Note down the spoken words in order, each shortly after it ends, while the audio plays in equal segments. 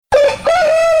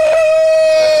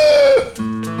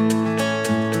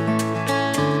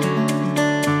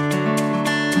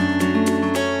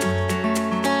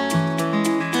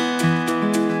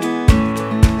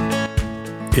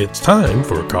time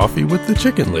for Coffee with the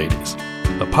Chicken Ladies,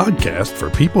 a podcast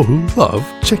for people who love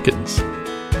chickens.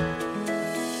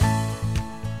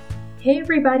 Hey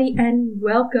everybody and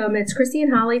welcome. It's Christy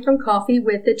and Holly from Coffee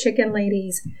with the Chicken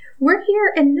Ladies. We're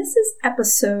here and this is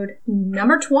episode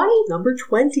number 20. Number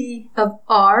 20 of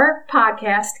our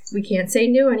podcast, we can't say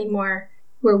new anymore,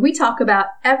 where we talk about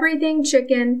everything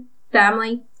chicken,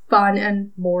 family, fun,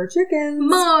 and more chickens.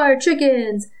 More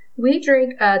chickens. We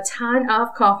drink a ton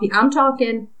of coffee. I'm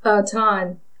talking a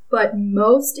ton. But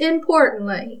most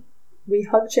importantly, we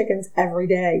hug chickens every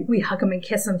day. We hug them and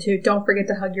kiss them too. Don't forget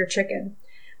to hug your chicken.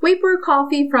 We brew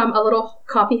coffee from a little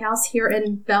coffee house here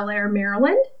in Bel Air,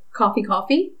 Maryland. Coffee.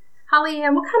 Holly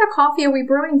Ann, what kind of coffee are we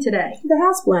brewing today? The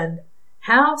House Blend.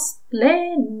 House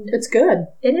Blend. It's good.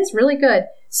 It is really good.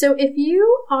 So if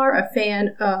you are a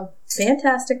fan of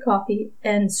fantastic coffee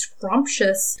and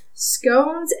scrumptious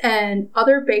scones and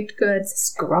other baked goods,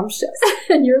 scrumptious,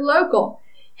 and you're local,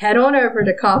 head on over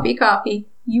to Coffee.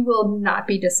 You will not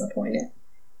be disappointed.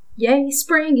 Yay,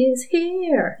 spring is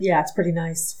here. Yeah, it's pretty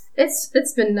nice.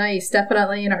 It's been nice,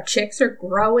 definitely, and our chicks are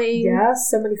growing. Yeah,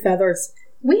 so many feathers.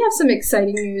 We have some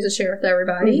exciting news to share with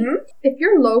everybody. Mm-hmm. If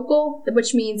you're local,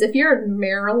 which means if you're in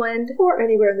Maryland, or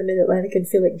anywhere in the Mid-Atlantic and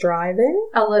feel like driving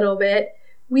a little bit,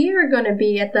 we are going to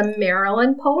be at the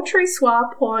Maryland Poultry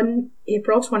Swap on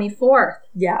April 24th.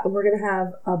 Yeah, and we're going to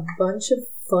have a bunch of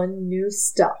fun new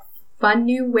stuff. Fun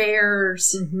new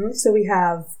wares. Mm-hmm. So we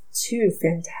have 2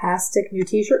 fantastic new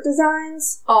t-shirt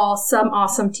designs.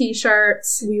 Awesome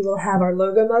t-shirts. We will have our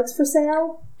logo mugs for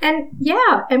sale. And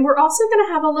we're also going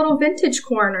to have a little vintage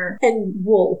corner. And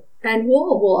wool.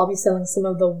 Wool. I'll be selling some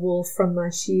of the wool from my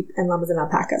sheep and llamas and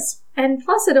alpacas. And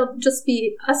plus it'll just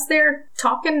be us there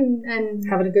talking and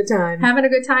having a good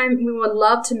time. We would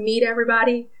love to meet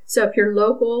everybody. So if you're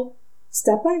local,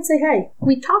 stop by and say hey.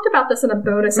 We talked about this in a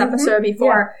bonus episode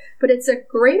before, but it's a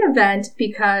great event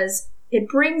because it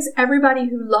brings everybody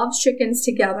who loves chickens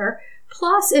together.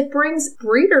 Plus, it brings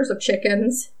breeders of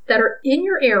chickens that are in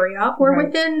your area or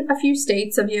within a few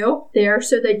states of you there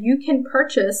so that you can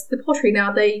purchase the poultry. Now,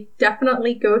 they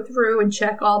definitely go through and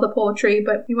check all the poultry,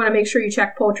 but you want to make sure you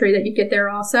check poultry that you get there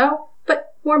also.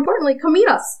 But more importantly, come meet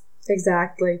us.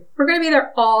 Exactly. We're going to be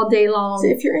there all day long. So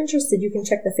if you're interested, you can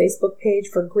check the Facebook page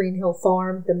for Green Hill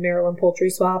Farm, the Maryland Poultry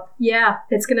Swap. Yeah,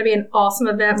 it's going to be an awesome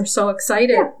event. We're so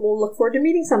excited. Yeah, we'll look forward to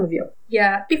meeting some of you.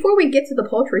 Yeah. Before we get to the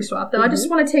poultry swap, though, I just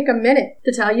want to take a minute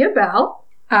to tell you about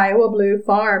Iowa Blue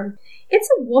Farm. It's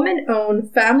a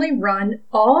woman-owned, family-run,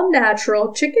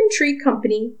 all-natural chicken treat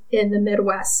company in the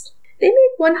Midwest. They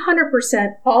make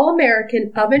 100%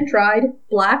 all-American oven-dried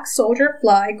black soldier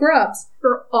fly grubs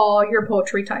for all your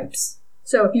poultry types.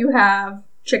 So if you have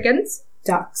chickens,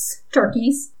 ducks,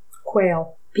 turkeys,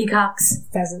 quail, peacocks,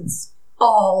 pheasants,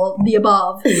 all of the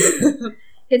above,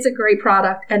 it's a great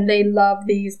product and they love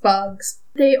these bugs.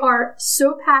 They are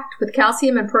so packed with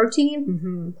calcium and protein.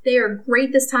 Mm-hmm. They are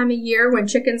great this time of year when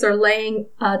chickens are laying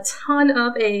a ton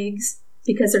of eggs,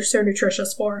 because they're so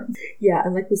nutritious for them. Yeah,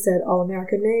 and like we said, all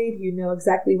American made. You know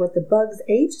exactly what the bugs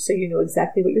ate, so you know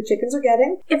exactly what your chickens are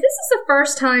getting. If this is the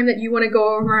first time that you want to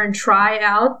go over and try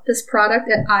out this product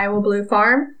at Iowa Blue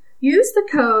Farm, use the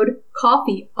code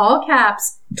COFFEE, all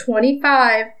caps,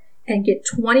 25, and get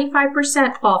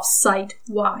 25% off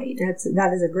site-wide.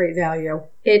 That is a great value.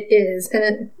 It is.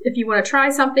 And if you want to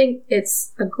try something,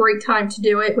 it's a great time to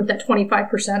do it with that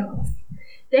 25% off.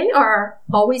 They are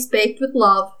always baked with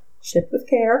love. Shipped with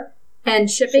care. And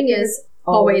shipping is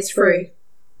always free.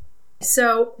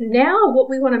 So now what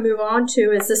we want to move on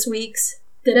to is this week's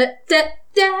Breed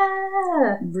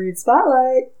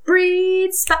Spotlight.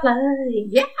 Breed Spotlight.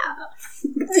 Yeah.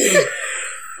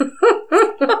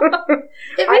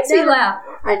 It makes me laugh.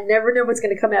 I never know what's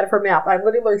going to come out of her mouth. I'm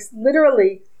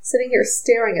literally sitting here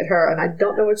staring at her, and I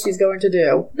don't know what she's going to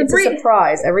do. It's a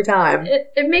surprise every time.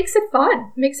 It makes it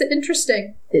fun. It makes it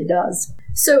interesting. It does.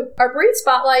 So our breed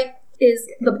spotlight is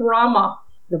the Brahma.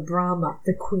 The Brahma,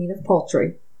 the queen of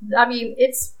poultry. I mean,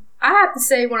 I have to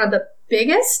say, one of the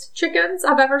biggest chickens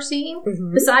I've ever seen,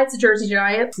 besides the Jersey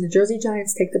Giant. The Jersey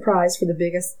Giants take the prize for the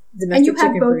biggest domestic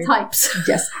chicken breed. And you have both types.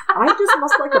 Yes. I just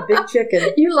must like a big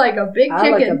chicken. You like a big chicken. I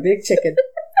like a big chicken.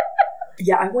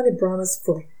 Yeah, I wanted Brahmas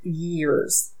for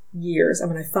years. And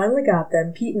when I finally got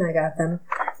them, Pete and I got them,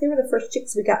 they were the first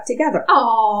chicks we got together.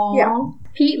 Aww. Yeah.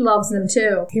 Pete loves them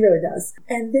too. He really does.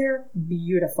 And they're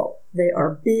beautiful. They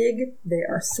are big. They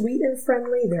are sweet and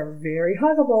friendly. They're very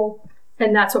huggable.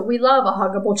 And that's what we love, a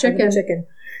huggable chicken.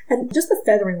 And just the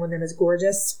feathering on them is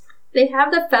gorgeous. They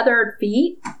have the feathered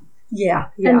feet. Yeah.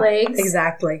 And legs.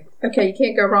 Exactly. Okay, you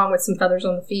can't go wrong with some feathers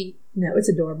on the feet. No, it's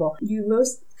adorable. You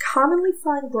most commonly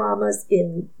find Brahmas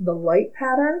in the light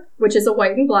pattern, which is a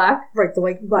white and black. Right, the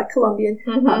white and black Colombian.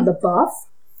 The buff,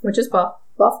 which is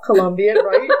buff Colombian,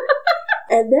 right?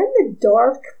 And then the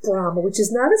dark Brahma, which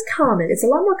is not as common. It's a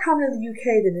lot more common in the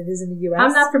UK than it is in the US.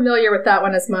 I'm not familiar with that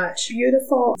one as much.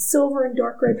 Beautiful silver and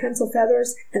dark gray pencil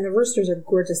feathers, and the roosters are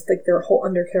gorgeous. Like their whole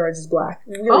undercarriage is black.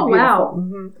 Really beautiful.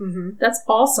 Wow. That's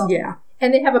awesome. Yeah.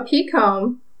 And they have a pea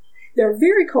comb. They're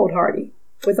very cold hardy.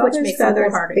 With all which those makes feathers, them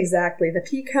cold hardy. Exactly. The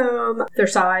pea comb. Their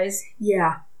size.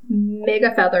 Yeah.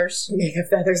 Mega feathers. Mega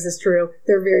feathers is true.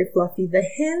 They're very fluffy. The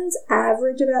hens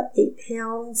average about 8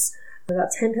 pounds. About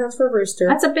 10 pounds for a rooster.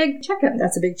 That's a big chicken.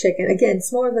 That's a big chicken. Again,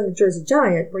 smaller than the Jersey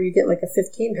Giant, where you get like a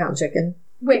 15-pound chicken.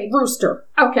 Wait. Rooster.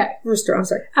 Okay. Rooster, I'm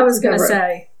sorry. I was going to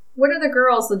say, what are the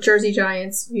girls, the Jersey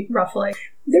Giants, roughly?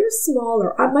 They're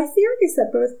smaller. My theory is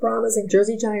that both Brahmas and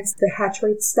Jersey Giants, the hatch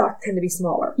rate stock tend to be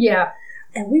smaller. Yeah.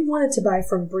 And we wanted to buy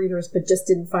from breeders, but just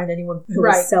didn't find anyone who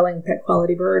was selling pet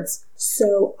quality birds.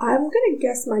 So I'm going to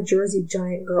guess my Jersey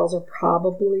Giant girls are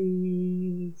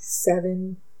probably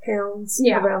 7 pounds,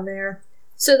 around there.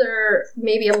 So they're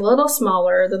maybe a little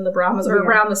smaller than the Brahmas, or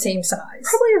around the same size.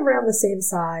 Probably around the same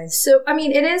size. So, I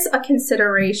mean, it is a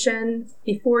consideration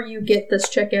before you get this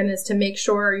chicken is to make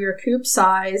sure your coop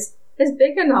size is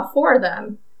big enough for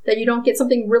them, that you don't get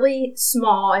something really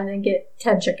small and then get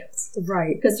 10 chickens.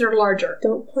 Right. Because they're larger.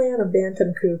 Don't plan a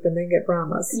bantam coop and then get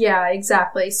Brahmas. Yeah,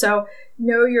 exactly. So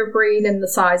know your breed and the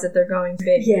size that they're going to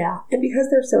be. Yeah. And because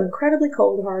they're so incredibly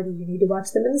cold hardy, you need to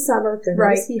watch them in the summer. They're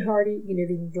not heat hardy. You know,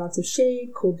 they need lots of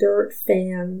shade, cool dirt,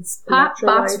 fans,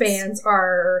 box fans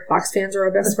are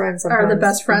our best friends sometimes. Are the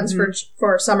best friends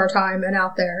for summertime and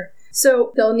out there.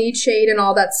 So they'll need shade and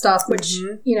all that stuff, which,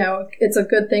 you know, it's a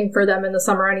good thing for them in the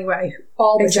summer anyway.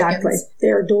 All the chickens.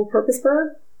 They're a dual-purpose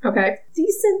bird. Okay.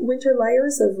 Decent winter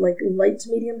layers of like light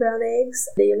to medium brown eggs.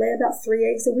 They lay about 3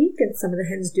 eggs a week, and some of the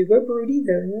hens do go broody,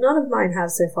 though none of mine have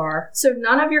so far. So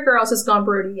none of your girls has gone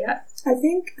broody yet? I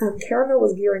think Caramel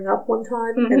was gearing up one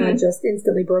time, and I just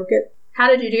instantly broke it. How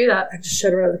did you do that? I just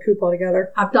shut her out of the coop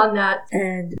altogether. I've done that.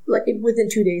 And like within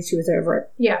 2 days, she was over it.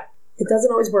 Yeah. It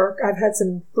doesn't always work. I've had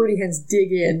some broody hens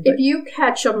dig in. If you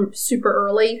catch them super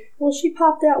early. Well, she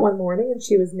popped out one morning and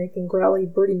she was making growly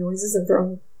broody noises and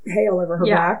throwing hay all over her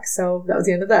back. So that was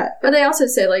the end of that. But they also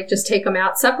say, like, just take them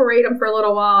out, separate them for a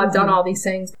little while. I've done all these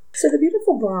things. So the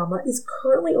beautiful Brahma is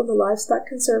currently on the Livestock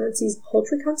Conservancy's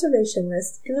poultry conservation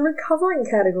list in the recovering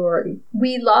category.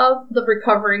 We love the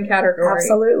recovering category.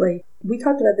 Absolutely. We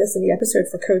talked about this in the episode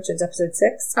for Cochins, episode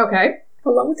 6. Okay.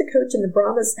 Along with the Cochin, the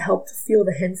Brahmas helped fuel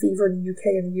the hen fever in the UK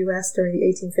and the US during the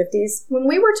 1850s. When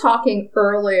we were talking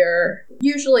earlier,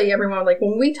 usually everyone, like,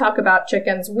 when we talk about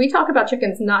chickens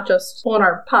not just on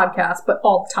our podcast, but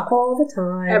all the time. All the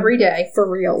time. Every day. For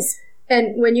reals.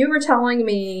 And when you were telling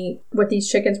me what these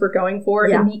chickens were going for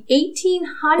in the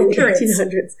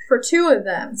 1800s, for 2 of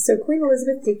them. So Queen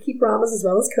Elizabeth did keep Brahmas as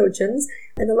well as Cochins,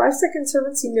 and the Livestock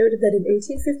Conservancy noted that in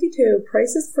 1852,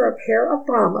 prices for a pair of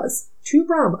Brahmas, 2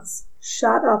 Brahmas,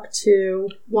 shot up to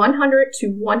 $100 to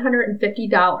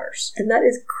 $150. And that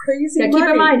is crazy money. Now keep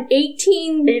in mind,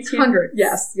 1800s.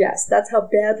 Yes. That's how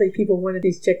badly people wanted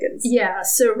these chickens. Yeah,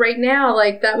 so right now,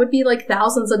 like, that would be like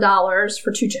thousands of dollars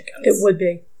for 2 chickens. It would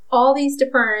be. All these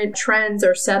different trends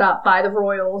are set up by the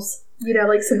royals, you know,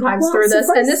 like sometimes through this.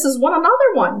 And this is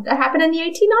another one that happened in the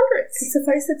 1800s.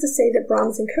 Suffice it to say that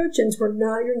Brahmas and Cochins were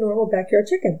not your normal backyard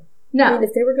chicken. No. I mean,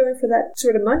 if they were going for that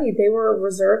sort of money, they were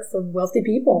reserved for wealthy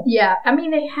people. Yeah. I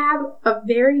mean, they have a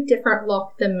very different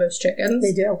look than most chickens.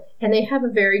 They do. And they have a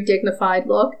very dignified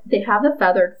look. They have the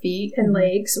feathered feet and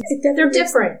legs. They're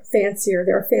different. Fancier.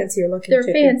 They're a fancier looking They're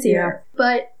chicken. fancier. Yeah.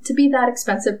 But to be that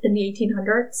expensive in the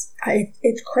 1800s?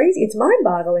 It's crazy. It's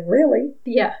mind-boggling, really.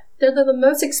 Yeah. They're the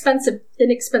most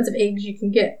inexpensive eggs you can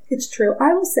get. It's true.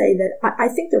 I will say that I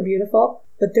think they're beautiful,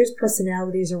 but those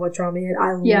personalities are what draw me in.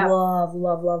 I love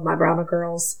my Brahma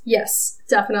girls. Yes,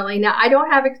 definitely. Now, I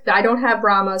don't have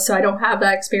Brahmas, so I don't have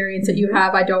that experience that you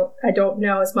have. I don't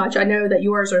know as much. I know that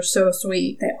yours are so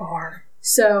sweet. They are.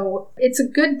 So it's a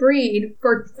good breed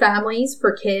for families,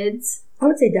 for kids. I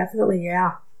would say definitely,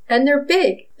 yeah. And they're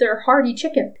big. They're a hardy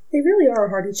chicken. They really are a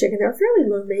hardy chicken. They're a fairly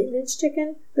low-maintenance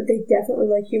chicken, but they definitely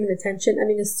like human attention. I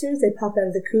mean, as soon as they pop out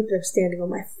of the coop, they're standing on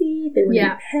my feet. They want to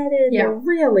be petted. Yeah.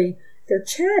 They're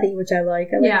chatty, which I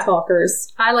like. I like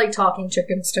talkers. I like talking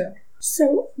chickens, too.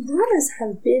 So, Brahmas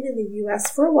have been in the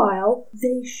U.S. for a while.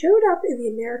 They showed up in the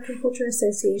American Poultry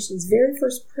Association's very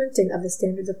first printing of the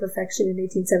Standards of Perfection in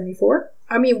 1874.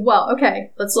 I mean, well,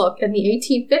 okay, let's look. In the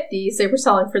 1850s, they were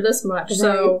selling for this much.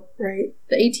 So right.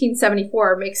 The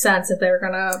 1874 makes sense if they were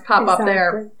going to pop up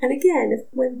there. And again,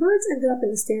 when birds ended up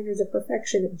in the standards of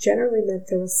perfection, it generally meant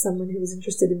there was someone who was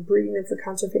interested in breeding them for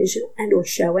conservation and or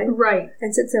showing. Right.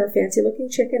 And since they're a fancy-looking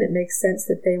chicken, it makes sense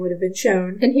that they would have been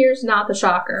shown. And here's not the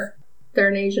shocker. They're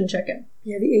an Asian chicken.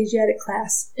 Yeah, the Asiatic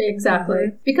class. Exactly.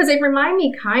 Mm-hmm. Because they remind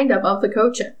me kind of the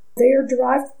cochin. They are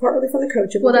derived partly from the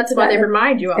cochin. Well, that's why they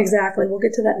remind you of Exactly. We'll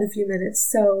get to that in a few minutes.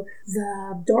 So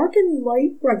the dark and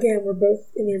light, again, were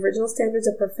both in the original standards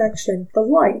of perfection. The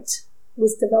light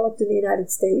was developed in the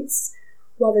United States,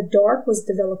 while the dark was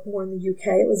developed more in the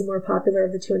UK. It was more popular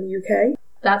of the two in the UK.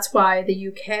 That's why the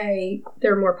UK,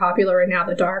 they're more popular, and now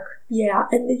the dark. Yeah,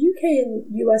 and the UK and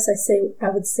US, I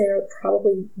would say, are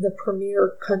probably the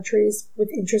premier countries with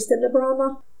interest in the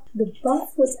Brahma. The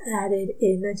buff was added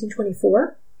in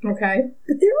 1924. Okay.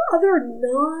 But there are other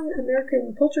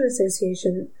non-American Poultry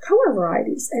Association color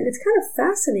varieties, and it's kind of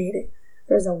fascinating.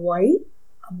 There's a white,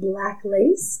 a black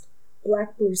laced,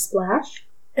 black blue splash.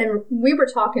 And we were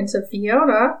talking to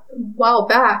Fiona a while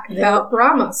back about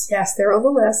Brahmas. Yes, they're on the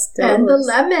list. And the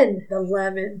lemon. The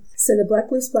lemon. So the black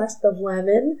blue splash, the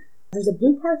lemon. There's a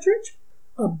blue partridge,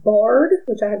 a bard,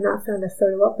 which I have not found a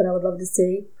photo of, but I would love to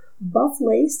see. Buff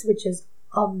laced, which is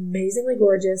amazingly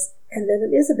gorgeous. And then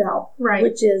an Isabel, right,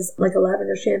 which is like a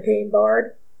lavender champagne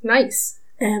bard. Nice.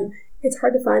 And it's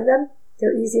hard to find them.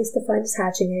 They're easiest to find is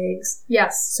hatching eggs.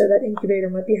 Yes. So that incubator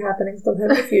might be happening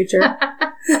sometime in the future.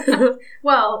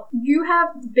 Well, you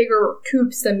have bigger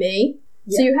coops than me,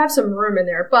 so Yeah. you have some room in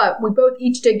there. But we both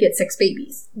each did get 6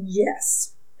 babies.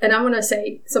 Yes. And I'm going to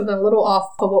say something a little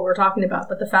off of what we're talking about,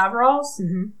 but the Faverolles,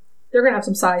 they're going to have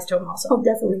some size to them also. Oh,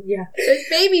 definitely, yeah. Those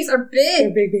babies are big.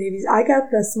 They're big babies. I got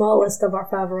the smallest of our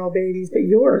Faverolles babies, but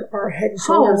yours are head and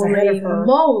shoulders ahead of her.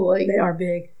 Moly. They are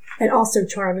big. And also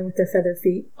charming with their feathered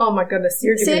feet. Oh my goodness.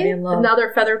 You're going to be in love.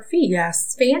 Another feathered feet.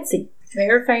 Yes. Fancy.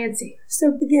 They're fancy.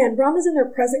 So again, Brahmas in their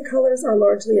present colors are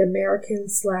largely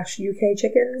American/UK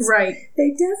chickens. Right.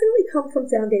 They definitely come from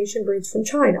foundation breeds from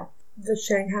China. The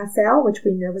Shanghai fowl, which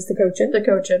we know is the cochin. The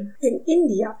cochin. In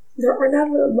India, there are not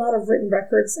a lot of written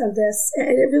records of this,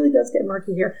 and it really does get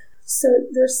murky here. So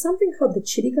there's something called the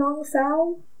Chittagong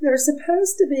fowl. There's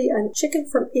supposed to be a chicken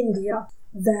from India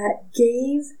that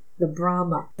gave the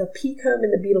Brahma the peacocke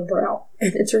and the beetle brow,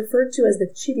 and it's referred to as the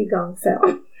Chittagong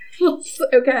fowl.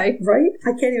 Okay. Right?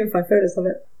 I can't even find photos of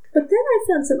it. But then I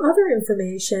found some other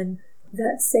information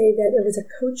that say that it was a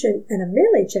cochin and a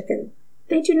Malay chicken.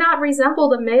 They do not resemble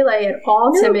the Malay at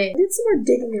all to me. I did some more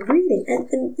digging and reading, and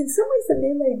in some ways the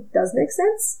Malay does make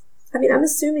sense. I mean, I'm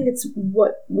assuming it's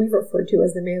what we refer to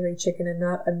as the Malay chicken and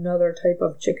not another type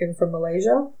of chicken from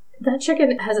Malaysia. That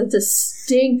chicken has a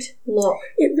distinct look.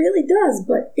 It really does,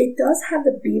 but it does have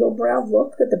the beetle brow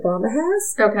look that the Brahma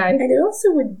has. Okay. And it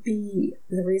also would be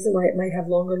the reason why it might have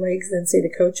longer legs than, say, the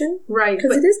cochin. Right.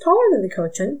 Because it is taller than the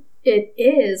cochin. It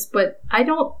is, but I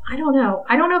don't know.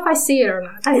 I don't know if I see it or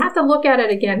not. I have to look at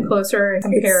it again closer and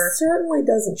compare. It certainly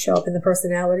doesn't show up in the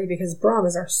personality because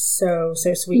Brahmas are so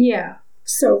sweet. Yeah.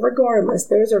 So regardless,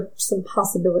 those are some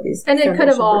possibilities. And it could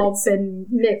have all been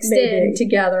mixed in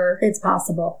together. It's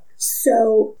possible.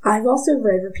 So I've also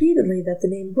read repeatedly that the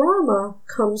name Brahma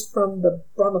comes from the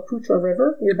Brahmaputra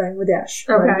River near Bangladesh.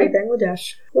 Okay.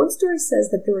 Bangladesh. One story says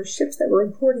that there were ships that were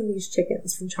importing these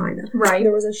chickens from China. Right.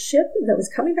 There was a ship that was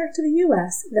coming back to the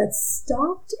U.S. that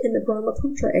stopped in the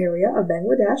Brahmaputra area of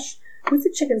Bangladesh with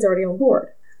the chickens already on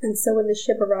board. And so when the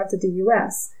ship arrived at the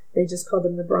U.S., they just called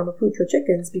them the Brahmaputra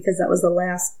chickens because that was the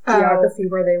last geography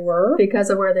where they were. Because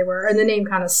of where they were. And the name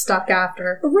kind of stuck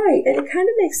after. Right. And it kind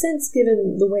of makes sense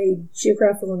given the way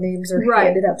geographical names are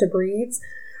handed out to breeds.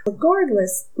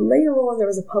 Regardless, later on there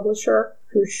was a publisher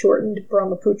who shortened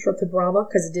Brahmaputra to Brahma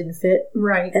because it didn't fit.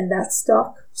 Right. And that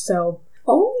stuck. So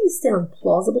all of these sound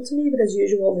plausible to me, but as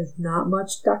usual, there's not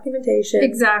much documentation.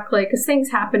 Exactly, because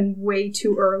things happened way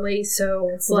too early, so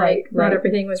it's not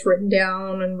everything was written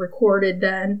down and recorded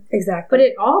then. Exactly. But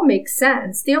it all makes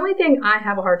sense. The only thing I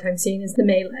have a hard time seeing is the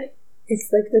Malay.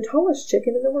 It's like the tallest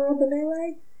chicken in the world, the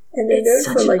Malay. And they're it's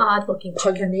known such for an odd-looking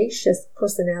pugnacious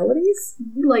personalities.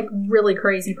 Like really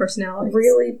crazy personalities.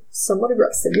 Really somewhat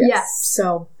aggressive, yes.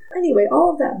 So anyway,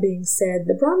 all of that being said,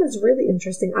 the Brahma is really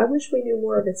interesting. I wish we knew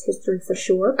more of its history for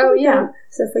sure. Oh, yeah.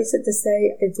 Suffice it to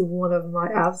say, it's one of my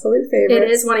absolute favorites. It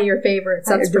is one of your favorites,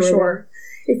 that's for sure.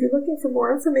 Them. If you're looking for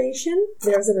more information,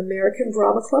 there's an American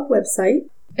Brahma Club website.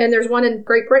 And there's one in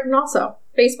Great Britain also.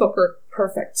 Facebook group.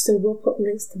 Perfect. So we'll put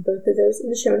links to both of those in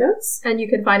the show notes. And you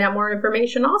can find out more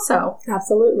information also.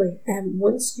 Absolutely. And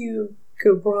once you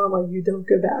go Brahma, you don't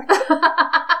go back.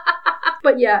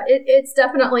 But yeah, it's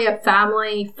definitely a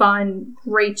family, fun,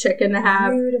 great chicken to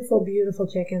have. Beautiful, beautiful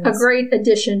chickens. A great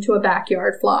addition to a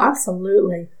backyard flock.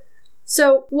 Absolutely.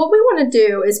 So what we want to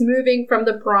do is, moving from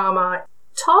the Brahma,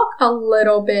 talk a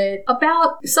little bit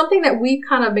about something that we've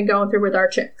kind of been going through with our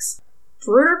chicks.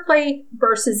 Brooder plate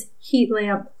versus heat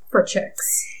lamp for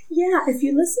chicks. Yeah, if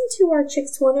you listen to our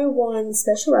Chicks 101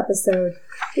 special episode,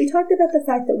 we talked about the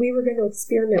fact that we were going to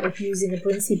experiment with using a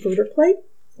Brinsea brooder plate.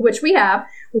 Which we have.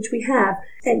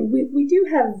 And we do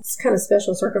have kind of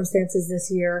special circumstances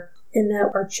this year in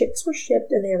that our chicks were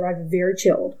shipped and they arrived very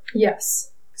chilled.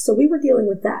 Yes. So we were dealing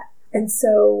with that. And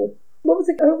so what was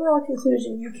the overall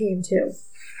conclusion you came to?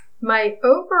 My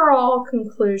overall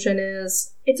conclusion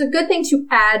is it's a good thing to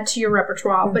add to your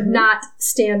repertoire, but not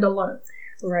stand alone.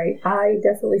 Right. I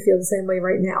definitely feel the same way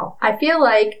right now. I feel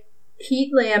like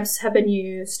heat lamps have been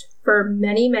used for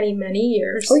many, many, many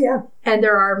years. Oh, yeah. And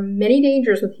there are many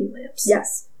dangers with heat lamps.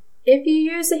 Yes. If you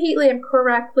use the heat lamp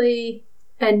correctly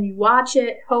and you watch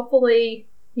it, hopefully,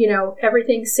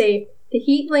 everything's safe. The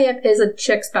heat lamp is a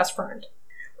chick's best friend.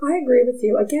 I agree with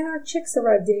you. Again, our chicks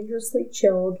arrived dangerously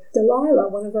chilled. Delilah,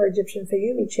 one of our Egyptian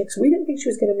Fayumi chicks, we didn't think she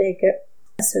was going to make it.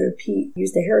 So Pete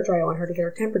used a hairdryer on her to get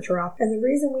her temperature up. And the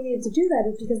reason we needed to do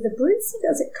that is because the Brinsea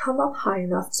doesn't come up high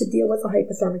enough to deal with a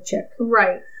hypothermic chick.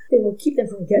 Right. They will keep them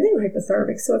from getting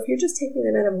hypothermic. So if you're just taking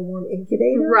them out of a warm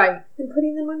incubator and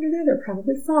putting them under there, they're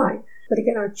probably fine. But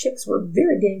again, our chicks were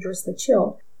very dangerously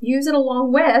chilled. Use it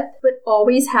along with, but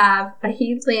always have a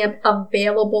heat lamp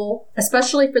available,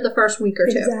 especially for the first week or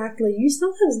two. Exactly. You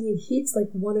sometimes need heats like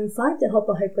 105 to help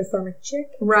a hypothermic chick.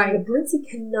 Right. And the Brinsea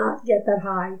cannot get that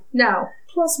high. No.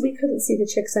 Plus, we couldn't see the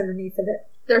chicks underneath of it.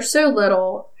 They're so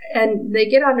little, and they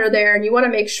get under there, and you want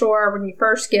to make sure when you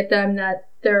first get them that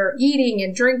they're eating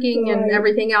and drinking and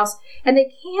everything else. And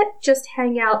they can't just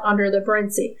hang out under the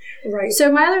Brinsea. Right.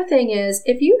 So my other thing is,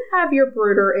 if you have your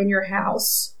brooder in your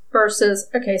house versus,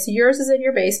 okay, so yours is in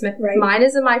your basement, mine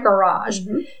is in my garage.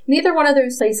 Neither one of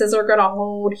those places are going to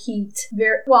hold heat.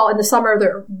 In the summer,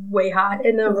 they're way hot.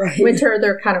 In the winter,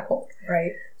 they're kind of cold.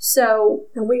 Right. So,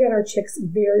 and we got our chicks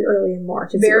very early in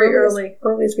March. It's very the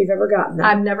earliest we've ever gotten them.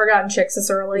 I've never gotten chicks this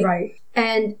early. Right.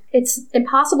 And it's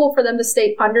impossible for them to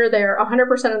stay under there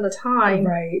 100% of the time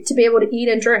to be able to eat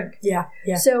and drink. Yeah,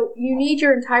 yeah. So you need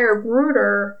your entire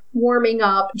brooder warming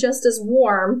up just as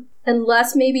warm,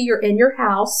 unless maybe you're in your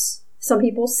house. Some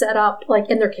people set up, like,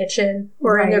 in their kitchen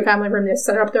or in their family room, they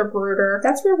set up their brooder.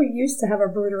 That's where we used to have our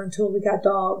brooder until we got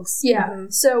dogs. Yeah.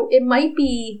 So it might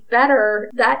be better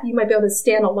that you might be able to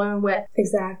stand alone with.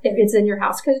 Exactly. If it's in your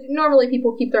house. Because normally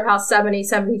people keep their house 70,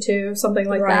 72, something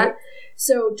like that.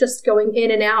 So just going in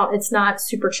and out, it's not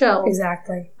super chill.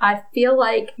 Exactly. I feel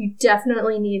like you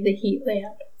definitely need the heat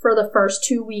lamp for the first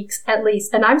 2 weeks at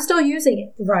least. And I'm still using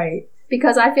it. Right.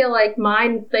 Because I feel like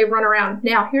mine, they run around.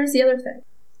 Now, here's the other thing.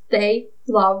 They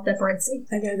love the Brinsea.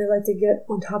 I know, they like to get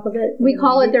on top of it. We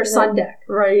call it their sun deck.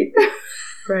 Right.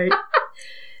 Right.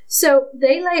 So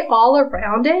they lay all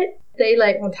around it. They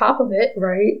lay on top of it.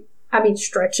 Right. I mean,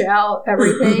 stretch out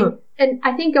everything. And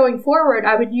I think going forward,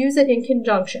 I would use it in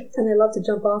conjunction. And they love to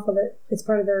jump off of it. It's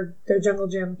part of their jungle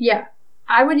gym. Yeah.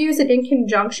 I would use it in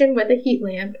conjunction with a heat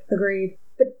lamp. Agreed.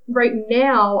 But right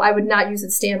now, I would not use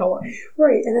it standalone.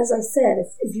 Right, and as I said,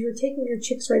 if you're taking your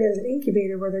chicks right out of an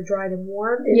incubator where they're dried and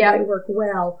warm, it might work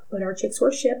well. But our chicks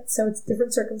were shipped, so it's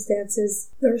different circumstances.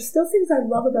 There are still things I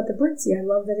love about the Brinsea. I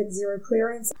love that it's zero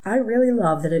clearance. I really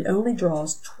love that it only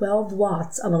draws 12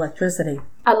 watts of electricity.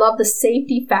 I love the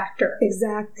safety factor.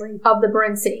 Exactly. Of the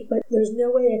Brinsea. But there's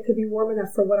no way it could be warm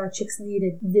enough for what our chicks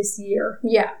needed this year.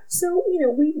 Yeah. So,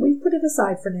 we've put it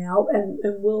aside for now, and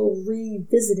we'll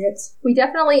revisit it. We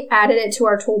definitely added it to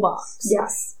our toolbox.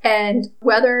 Yes. And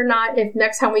whether or not, if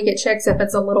next time we get chicks, if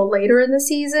it's a little later in the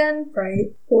season.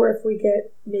 Right. Or if we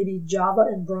get maybe Java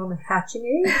and Brahma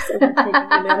hatching eggs and we're taking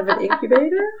them out of an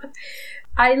incubator.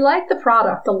 I like the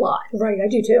product a lot. Right, I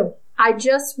do too. I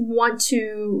just want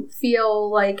to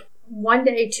feel like 1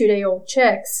 day, 2 day old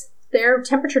chicks, their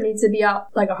temperature needs to be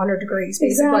up like 100 degrees,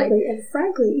 basically. Exactly. And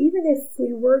frankly, even if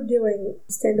we were doing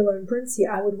standalone Brinsea,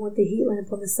 I would want the heat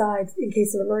lamp on the side in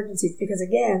case of emergencies. Because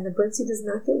again, the Brinsea does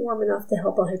not get warm enough to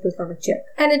help a hypothermic chick.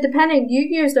 And you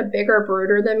used a bigger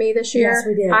brooder than me this year. Yes,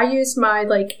 we did. I used my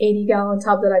 80-gallon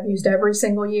tub that I've used every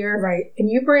single year. Right. And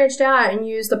you branched out and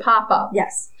used the pop-up.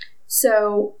 Yes.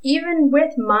 So even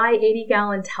with my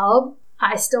 80-gallon tub,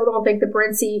 I still don't think the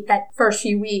Brinsea at first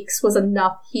few weeks was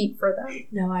enough heat for them.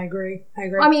 No, I agree.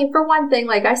 I mean, for one thing,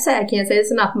 like I said, I can't say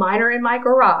it's enough. Mine are in my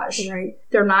garage. Right.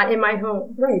 They're not in my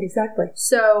home. Right, exactly.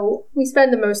 So we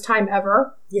spend the most time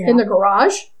ever in the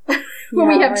garage when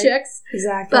we have chicks.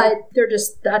 Exactly. But they're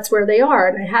just, that's where they are.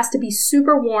 And it has to be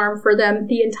super warm for them,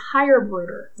 the entire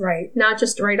brooder. Right. Not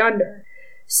just right under.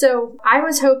 So I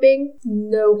was hoping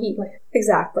no heat lamp.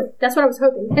 Exactly. That's what I was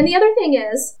hoping. And the other thing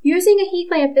is, using a heat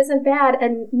lamp isn't bad,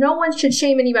 and no one should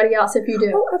shame anybody else if you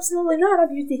do. Oh, absolutely not.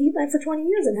 I've used the heat lamp for 20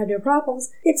 years and had no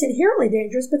problems. It's inherently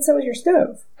dangerous, but so is your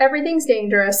stove. Everything's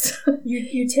dangerous.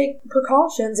 You take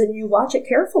precautions and you watch it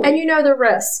carefully. And you know the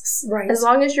risks. Right. As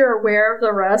long as you're aware of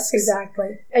the risks.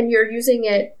 Exactly. And you're using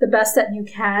it the best that you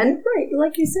can. Right.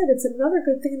 Like you said, it's another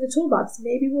good thing in the toolbox.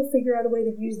 Maybe we'll figure out a way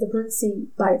to use the Brinsea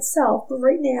by itself, but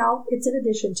right now it's an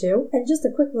addition to. And just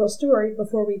a quick little story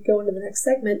before we go into the next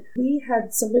segment. We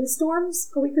had some windstorms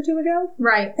a week or two ago.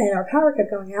 Right. And our power kept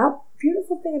going out.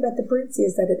 Beautiful thing about the Brinsea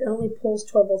is that it only pulls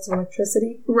 12 volts of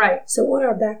electricity. Right. So on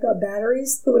our backup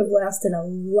batteries, it would have lasted a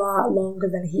lot longer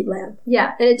than a heat lamp.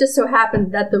 Yeah, and it just so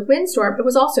happened that the windstorm, it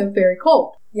was also very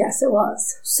cold. Yes, it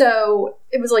was. So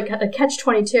it was like a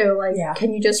catch-22. Like,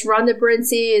 Can you just run the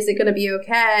Brinsea? Is it going to be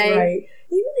okay? Right.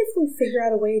 Even if we figure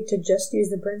out a way to just use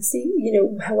the Brinsea,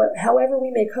 however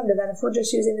we may come to that, if we're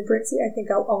just using the Brinsea, I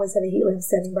think I'll always have a heat lamp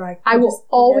standing by. I will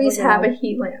always have a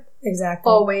heat lamp.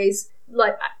 Exactly. Always.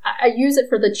 Like, I use it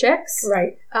for the chicks.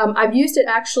 Right. I've used it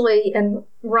actually and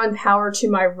run power to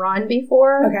my run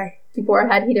before. Okay. Before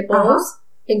I had heated bowls.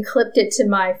 And clipped it to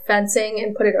my fencing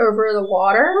and put it over the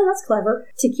water. Oh, that's clever.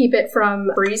 To keep it from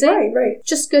freezing. Right.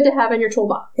 Just good to have in your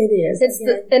toolbox. It is. It's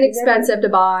inexpensive to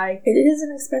buy. It is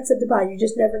inexpensive to buy. You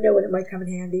just never know when it might come in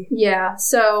handy. Yeah.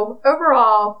 So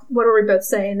overall, what are we both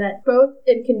saying? That both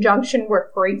in conjunction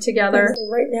work great together.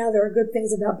 Right now, there are good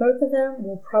things about both of them.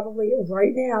 We'll probably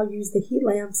right now use the heat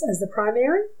lamps as the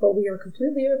primary, but we are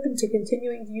completely open to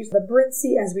continuing to use the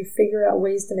Brinsea as we figure out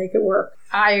ways to make it work.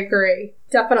 I agree.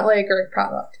 Definitely a great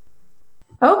product.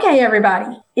 Okay,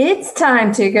 everybody. It's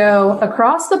time to go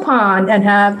across the pond and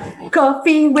have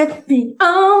coffee with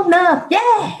Fiona.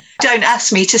 Yeah! Don't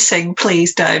ask me to sing,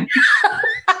 please don't.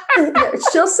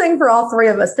 She'll sing for all three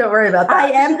of us. Don't worry about that.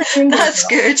 I am the singer. That's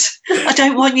good. I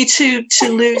don't want you to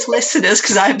lose listeners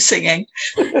because I'm singing.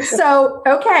 So,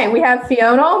 okay, we have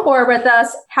Fiona on board with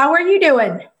us. How are you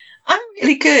doing? I'm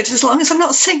really good. As long as I'm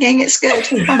not singing, it's good.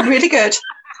 I'm really good.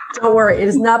 Don't worry. It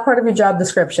is not part of your job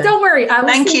description. Don't worry. I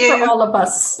will sing for all of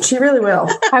us. She really will.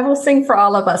 I will sing for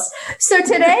all of us. So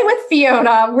today with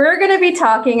Fiona, we're going to be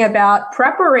talking about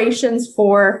preparations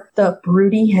for the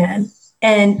broody hen.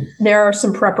 And there are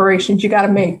some preparations you got to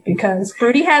make because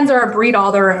broody hens are a breed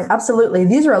all their own. Absolutely.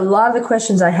 These are a lot of the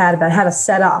questions I had about how to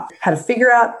set up, how to figure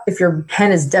out if your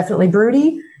hen is definitely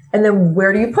broody. And then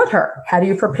where do you put her? How do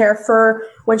you prepare for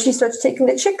when she starts taking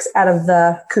the chicks out of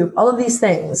the coop? All of these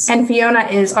things. And Fiona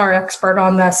is our expert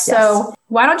on this. Yes. So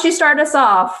why don't you start us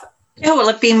off? Yeah, well,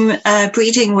 I've been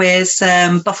breeding with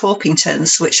Buff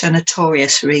Orpingtons, which are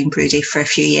notorious for being broody for a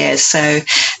few years. So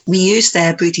we use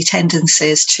their broody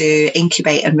tendencies to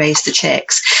incubate and raise the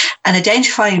chicks. And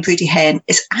identifying a broody hen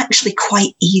is actually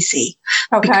quite easy.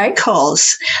 Okay.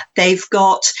 Because they've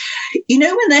got,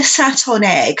 when they're sat on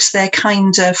eggs, they're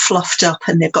kind of fluffed up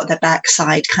and they've got their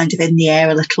backside kind of in the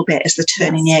air a little bit as they're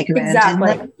turning the egg around.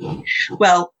 Exactly.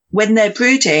 Well, when they're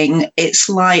brooding, it's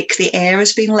like the air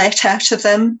has been let out of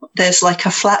them. There's like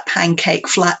a flat pancake,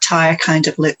 flat tire kind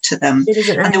of look to them.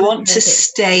 And they want to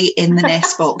stay in the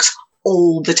nest box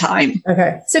all the time.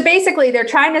 Okay. So basically, they're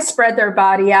trying to spread their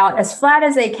body out as flat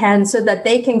as they can so that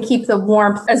they can keep the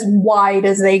warmth as wide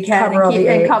as they can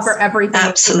and cover everything.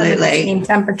 Absolutely. At the same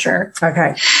temperature.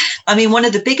 Okay. I mean, one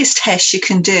of the biggest tests you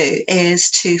can do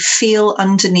is to feel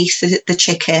underneath the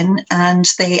chicken, and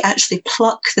they actually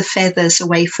pluck the feathers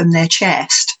away from their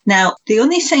chest. Now, the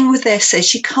only thing with this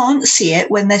is you can't see it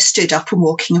when they're stood up and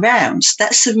walking around.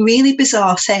 That's a really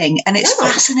bizarre thing, and it's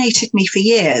fascinated me for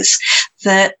years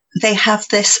that they have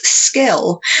this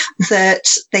skill that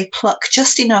they pluck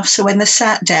just enough so when they're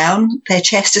sat down, their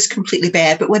chest is completely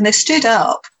bare, but when they're stood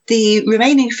up, the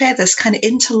remaining feathers kind of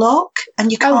interlock and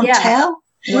you can't tell.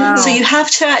 Wow. So you have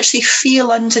to actually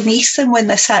feel underneath them when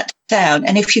they're sat down.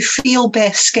 And if you feel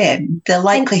bare skin, the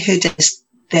likelihood is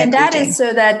they're And that brooding. is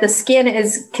so that the skin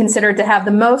is considered to have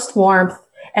the most warmth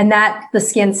and that the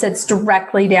skin sits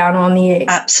directly down on the egg.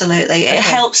 Absolutely. It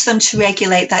helps them to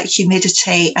regulate that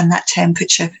humidity and that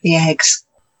temperature for the eggs.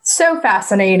 So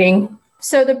fascinating.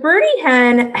 So the broody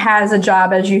hen has a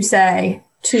job, as you say.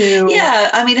 to... Yeah,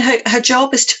 I mean, her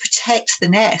job is to protect the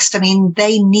nest. I mean,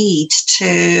 they need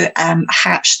to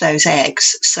hatch those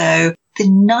eggs. So the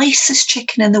nicest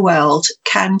chicken in the world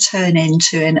can turn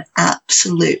into an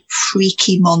absolute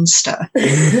freaky monster.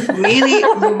 Really,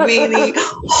 really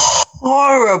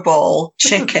horrible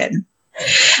chicken.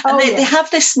 And they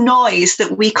have this noise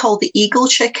that we call the eagle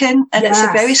chicken, and it's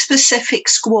a very specific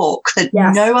squawk that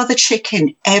no other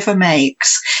chicken ever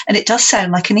makes. And it does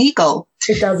sound like an eagle.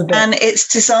 It does a bit. And it's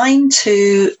designed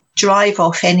to drive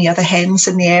off any other hens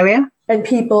in the area. And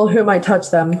people who might touch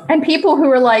them. And people who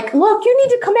are like, look, you need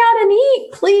to come out and eat,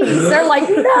 please. They're like,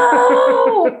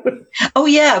 no. Oh,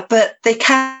 yeah, but they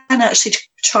can actually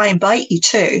try and bite you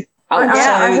too. Oh,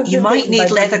 yeah. So you might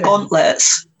need leather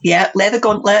gauntlets. Yeah, leather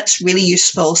gauntlets, really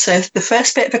useful. So the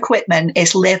first bit of equipment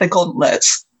is leather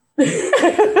gauntlets.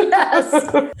 Yes.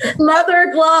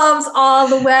 Leather gloves all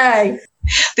the way.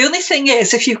 The only thing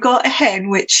is, if you've got a hen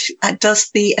which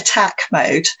does the attack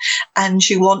mode and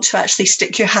you want to actually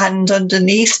stick your hand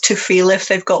underneath to feel if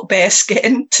they've got bare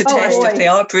skin to test if they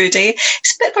are broody,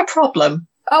 it's a bit of a problem.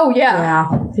 Oh, yeah.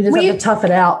 Yeah. You just have to tough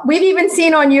it out. We've even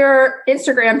seen on your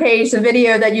Instagram page the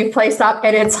video that you've placed up,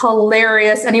 and it's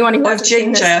hilarious. Anyone who hasn't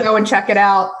seen this, go and check it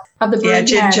out. Of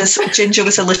the Ginger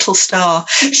was a little star.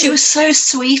 She was so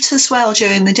sweet as well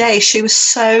during the day. She was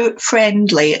so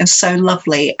friendly and so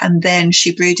lovely. And then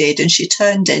she brooded and she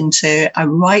turned into a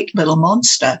right little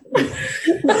monster.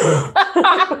 She's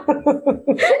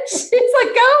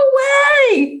like, go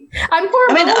away.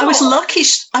 I was lucky.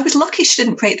 I was lucky she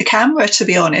didn't break the camera, to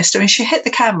be honest. I mean, she hit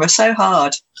the camera so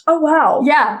hard. Oh, wow.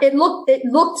 Yeah, it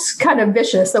looked kind of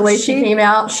vicious the way she came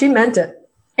out. She meant it.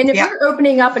 And if you're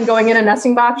opening up and going in a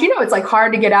nesting box, it's like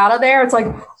hard to get out of there. It's like,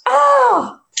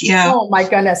 oh my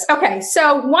goodness. Okay.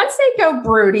 So once they go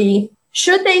broody,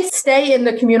 should they stay in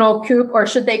the communal coop or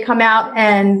should they come out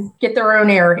and get their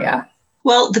own area?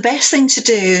 Well, the best thing to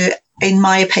do, in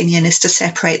my opinion, is to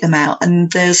separate them out.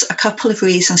 And there's a couple of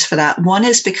reasons for that. One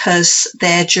is because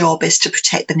their job is to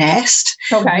protect the nest.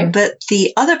 Okay. But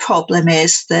the other problem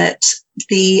is that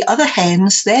the other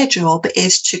hens, their job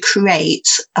is to create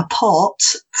a pot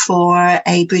for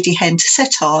a broody hen to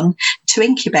sit on to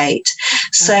incubate.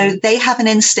 So they have an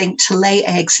instinct to lay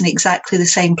eggs in exactly the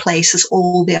same place as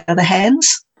all the other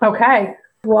hens. Okay.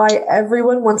 Why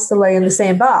everyone wants to lay in the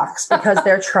same box, because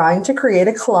they're trying to create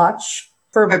a clutch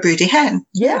for a broody hen.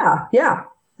 Yeah.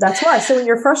 That's why. So when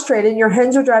you're frustrated and your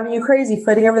hens are driving you crazy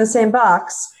fighting over the same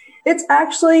box, it's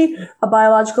actually a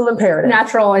biological imperative.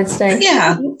 Natural instinct.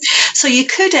 Yeah. So you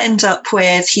could end up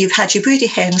with, you've had your broody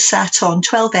hen sat on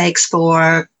 12 eggs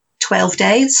for 12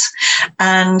 days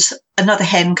and another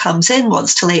hen comes in,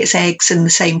 wants to lay its eggs in the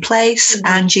same place,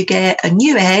 and you get a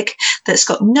new egg that's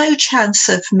got no chance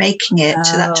of making it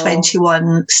to that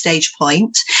 21 stage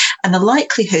point. And the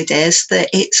likelihood is that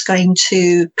it's going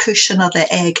to push another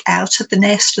egg out of the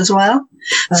nest as well.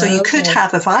 So you could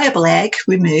have a viable egg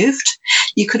removed.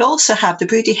 You could also have the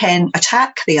broody hen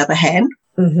attack the other hen.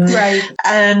 Mm-hmm. Right.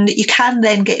 And you can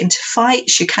then get into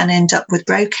fights. You can end up with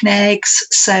broken eggs.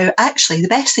 So actually, the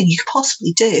best thing you could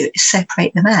possibly do is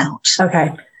separate them out.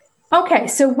 Okay.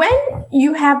 So when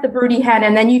you have the broody hen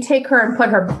and then you take her and put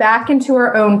her back into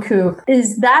her own coop,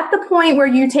 is that the point where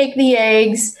you take the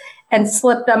eggs and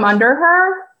slip them under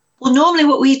her? Well, normally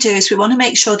what we do is we want to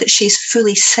make sure that she's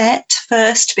fully set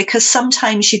first, because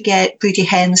sometimes you get broody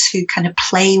hens who kind of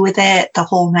play with it. The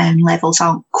hormone levels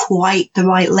aren't quite the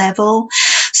right level.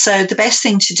 So the best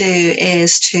thing to do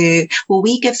is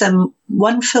we give them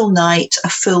one full night, a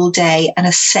full day, and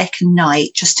a second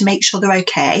night just to make sure they're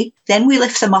okay. Then we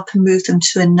lift them up and move them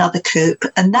to another coop,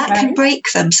 and that can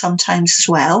break them sometimes as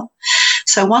well.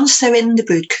 So once they're in the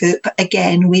brood coop,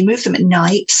 again, we move them at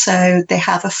night. So they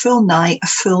have a full night, a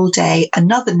full day,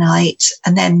 another night,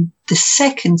 and then the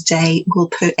second day we'll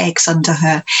put eggs under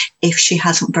her if she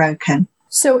hasn't broken.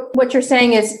 So what you're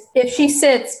saying is if she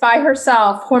sits by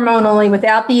herself hormonally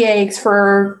without the eggs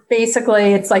for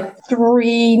basically it's like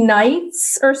 3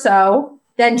 nights or so,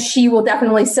 then she will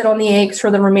definitely sit on the eggs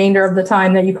for the remainder of the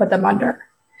time that you put them under.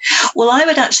 Well, I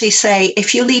would actually say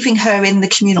if you're leaving her in the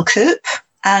communal coop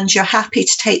and you're happy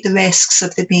to take the risks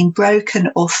of them being broken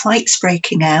or fights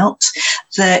breaking out,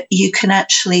 that you can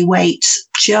actually wait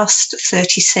just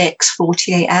 36,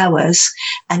 48 hours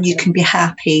and you can be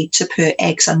happy to put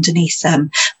eggs underneath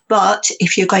them. But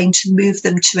if you're going to move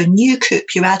them to a new coop,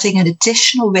 you're adding an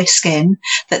additional risk in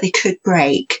that they could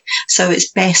break. So it's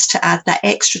best to add that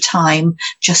extra time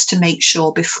just to make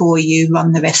sure before you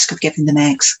run the risk of giving them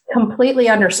eggs. Completely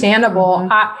understandable.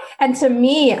 And to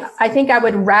me, I think I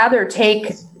would rather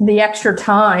take the extra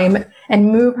time and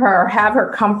move her, have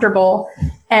her comfortable,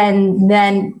 and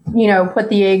then, put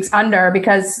the eggs under,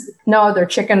 because no other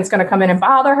chicken's going to come in and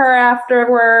bother her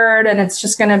afterward. And it's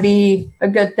just going to be a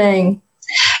good thing.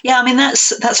 Yeah, I mean,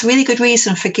 that's a really good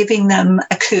reason for giving them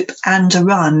a coop and a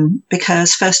run,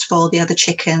 because first of all, the other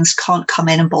chickens can't come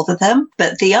in and bother them.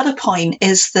 But the other point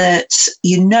is that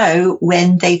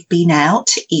when they've been out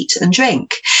to eat and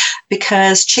drink,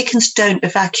 because chickens don't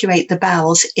evacuate the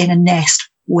bowels in a nest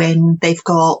when they've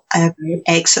got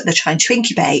eggs that they're trying to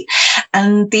incubate.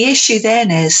 And the issue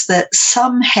then is that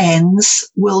some hens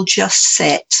will just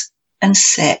sit and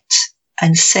sit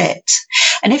and sit.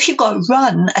 And if you've got a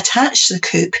run attached to the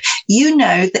coop, you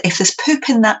know that if there's poop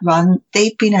in that run,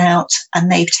 they've been out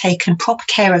and they've taken proper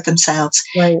care of themselves.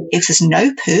 Right. If there's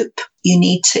no poop, you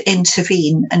need to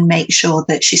intervene and make sure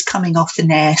that she's coming off the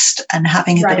nest and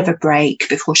having a bit of a break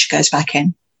before she goes back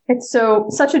in. It's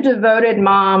such a devoted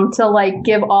mom to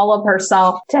give all of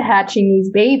herself to hatching these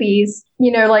babies,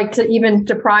 to even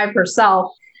deprive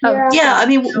herself. Yeah, I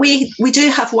mean, we do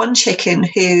have one chicken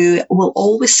who will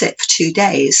always sit for 2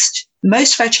 days.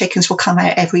 Most of our chickens will come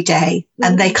out every day,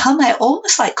 and they come out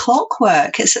almost like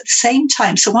clockwork. It's at the same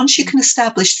time. So once you can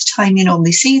establish the time you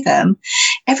normally see them,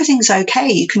 everything's okay.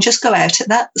 You can just go out at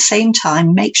that same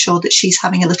time, make sure that she's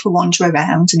having a little wander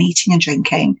around and eating and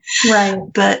drinking. Right.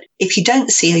 But if you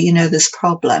don't see her, there's a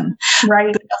problem.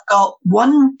 Right. But I've got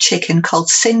one chicken called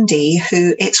Cindy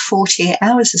who it's 48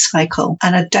 hours a cycle,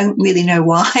 and I don't really know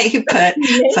why, but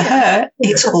for her,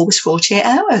 it's always 48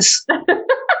 hours.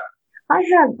 I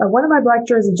have one of my black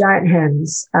Jersey giant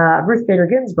hens, Ruth Bader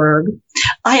Ginsburg.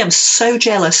 I am so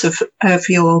jealous of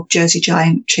your Jersey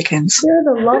giant chickens.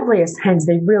 They're the loveliest hens.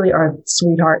 They really are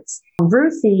sweethearts.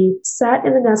 Ruthie sat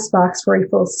in the nest box for a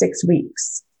full 6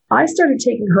 weeks. I started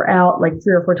taking her out 3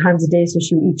 or 4 times a day so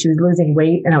she would eat. She was losing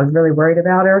weight, and I was really worried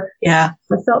about her. Yeah.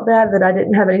 I felt bad that I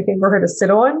didn't have anything for her to sit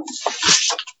on,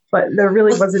 but there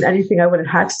really wasn't anything I would have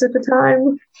hatched at the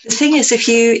time. The thing is, if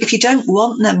you don't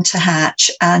want them to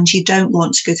hatch and you don't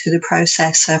want to go through the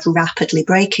process of rapidly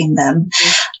breaking them,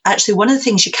 actually one of the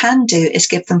things you can do is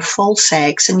give them false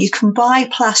eggs, and you can buy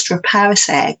plaster of Paris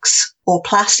eggs or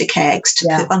plastic eggs to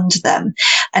put under them.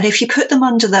 And if you put them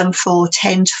under them for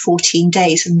 10 to 14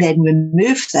 days and then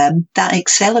remove them, that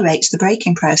accelerates the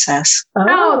breaking process.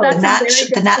 Oh, that's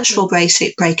the natural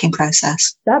breaking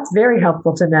process. That's very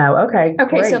helpful to know. Okay.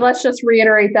 Okay, so let's just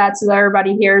reiterate that so that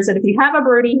everybody hears it. If you have a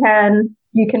broody hen,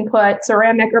 you can put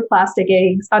ceramic or plastic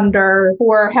eggs under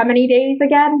for how many days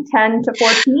again? 10 to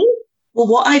 14? Well,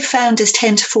 what I've found is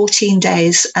 10 to 14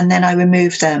 days, and then I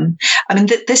remove them. I mean,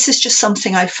 this is just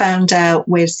something I found out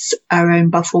with our own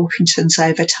Buff Orpingtons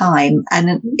over time,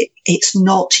 and it's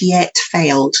not yet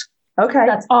failed. Okay.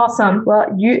 That's awesome. Well,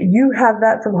 you have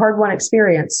that from hard-won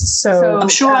experience. So I'm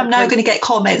sure I'm now going to get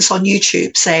comments on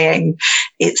YouTube saying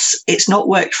it's not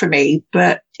worked for me,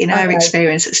 but in our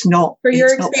experience, it's not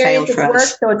failed for us.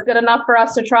 Worked, so it's good enough for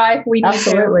us to try if we need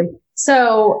Absolutely. to.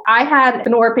 So I had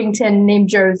an Orpington named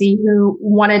Josie who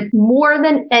wanted more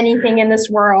than anything in this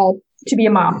world to be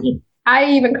a mommy. I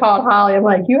even called Holly. I'm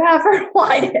like, you have her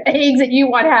line eggs that you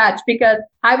want hatched, because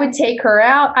I would take her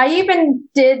out. I even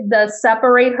did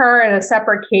separate her in a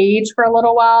separate cage for a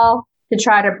little while to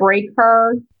try to break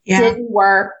her. Yeah. Didn't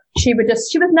work. She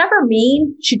was never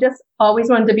mean. She just always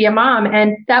wanted to be a mom.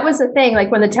 And that was the thing.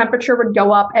 When the temperature would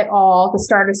go up at all, the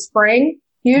start of spring,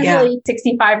 usually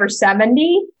 65 or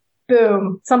 70,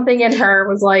 boom, something in her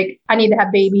was like, I need to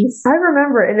have babies. I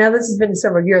remember, and now this has been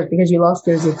several years because you lost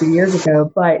Josie a few years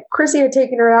ago, but Chrissy had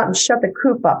taken her out and shut the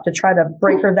coop up to try to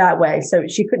break her that way so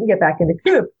she couldn't get back in the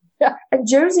coop. Yeah. And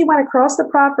Josie went across the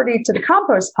property to the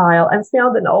compost pile and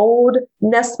found an old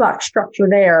nest box structure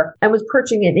there and was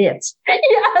perching in it.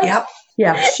 Yes. Yep.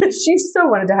 Yeah, she still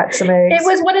wanted to hatch some eggs. It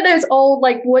was one of those old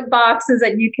wood boxes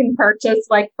that you can purchase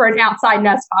for an outside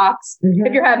nest box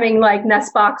if you're having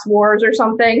nest box wars or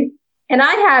something. And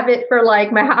I have it for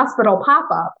my hospital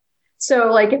pop-up.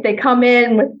 So if they come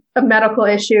in with a medical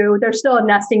issue, there's still a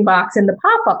nesting box in the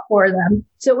pop-up for them.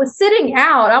 So it was sitting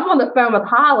out. I'm on the phone with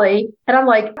Holly and I'm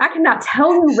like, I cannot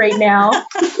tell you right now.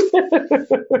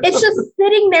 It's just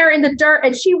sitting there in the dirt.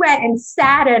 And she went and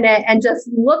sat in it and just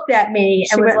looked at me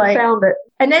and was like, found it.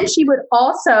 And then she would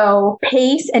also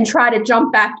pace and try to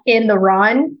jump back in the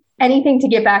run. Anything to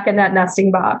get back in that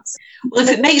nesting box. Well,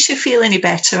 if it makes you feel any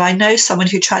better, I know someone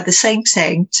who tried the same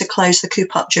thing to close the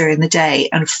coop up during the day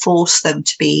and force them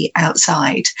to be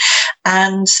outside.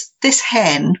 And this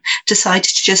hen decided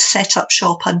to just set up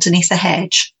shop underneath a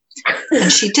hedge.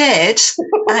 And she did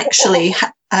actually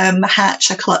hatch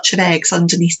a clutch of eggs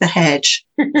underneath the hedge.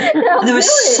 And they were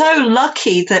so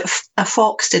lucky that a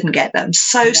fox didn't get them.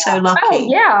 So lucky. Oh,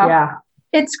 yeah. Yeah.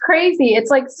 It's crazy. It's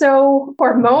like so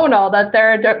hormonal that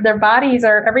their bodies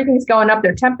everything's going up,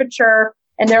 their temperature,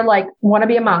 and they're like, want to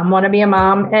be a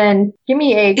mom, and give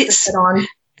me eggs to sit on.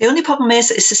 The only problem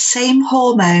is it's the same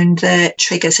hormone that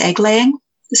triggers egg laying.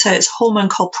 So it's a hormone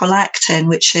called prolactin,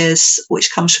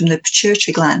 which comes from the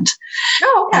pituitary gland.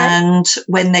 Oh, okay. And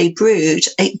when they brood,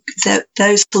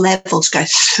 those levels go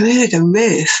through the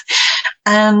roof.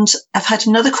 And I've had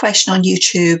another question on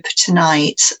YouTube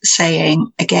tonight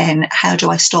saying, again, how do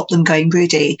I stop them going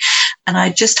broody? And I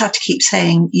just have to keep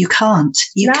saying, you can't.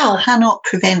 You cannot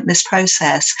prevent this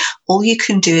process. All you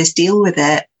can do is deal with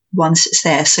it once it's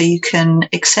there. So you can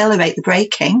accelerate the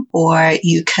breaking, or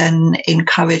you can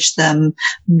encourage them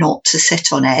not to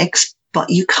sit on eggs, but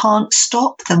you can't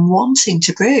stop them wanting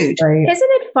to brood. Right. Isn't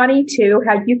it funny too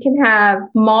how you can have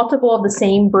multiple of the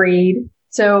same breed?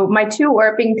 So my 2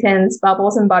 Orpingtons,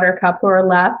 Bubbles and Buttercup, who are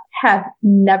left, have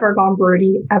never gone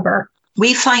broody ever.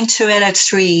 We find 2 out of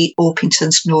 3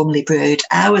 Orpingtons normally brood.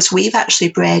 Ours, we've actually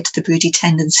bred the broody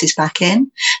tendencies back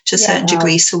in to a certain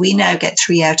degree. So we now get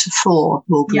 3 out of 4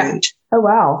 will brood. Yeah. Oh,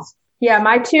 wow. Yeah,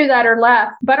 my 2 that are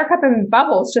left, Buttercup and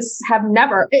Bubbles, just have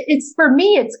never. It's for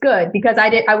me, it's good because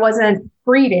I wasn't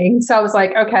breeding. So I was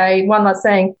like, okay, one less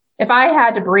thing. If I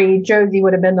had to breed, Josie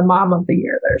would have been the mom of the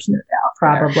year. There's no doubt.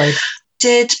 Probably.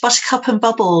 Did Buttercup and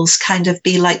Bubbles kind of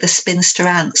be like the spinster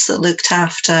aunts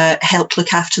that helped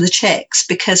look after the chicks?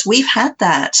 Because we've had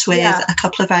that with a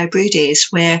couple of our broodies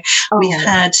where we've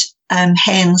had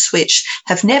hens which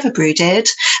have never brooded,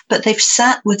 but they've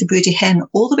sat with the broody hen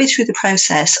all the way through the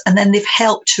process, and then they've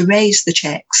helped to raise the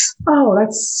chicks. Oh,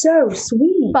 that's so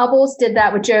sweet. Bubbles did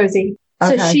that with Josie.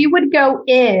 So she would go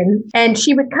in and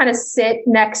she would kind of sit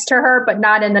next to her, but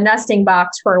not in the nesting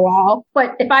box for a while.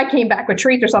 But if I came back with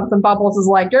treats or something, Bubbles is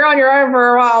like, you're on your own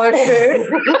for a while. There's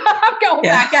food. I'm going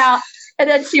back out. And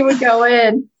then she would go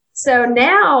in. So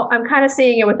now I'm kind of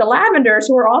seeing it with the Lavenders,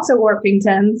 who are also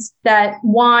Orpingtons, that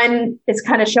one is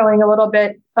kind of showing a little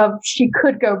bit of she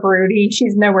could go broody.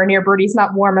 She's nowhere near broody. It's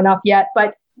not warm enough yet.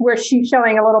 But where she's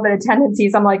showing a little bit of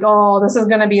tendencies, I'm like, oh, this is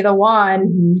going to be the one.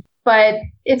 Mm-hmm. But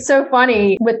it's so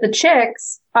funny with the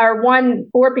chicks. Our one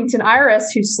Orpington,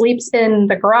 Iris, who sleeps in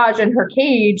the garage in her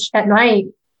cage at night,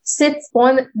 sits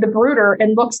on the brooder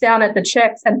and looks down at the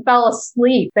chicks and fell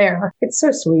asleep there. It's so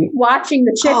sweet. Watching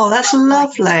the chicks. Oh, that's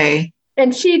lovely.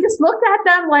 And she just looked at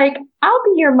them like, I'll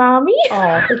be your mommy.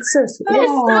 Oh, it's so sweet.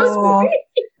 It's so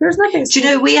sweet. There's nothing. Do you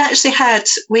know, we actually had,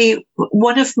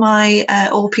 one of my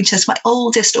Orpingtons, my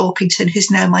oldest Orpington, who's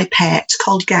now my pet,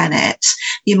 called Gannet.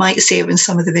 You might see her in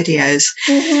some of the videos.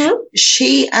 Mm-hmm.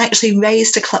 She actually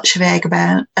raised a clutch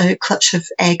of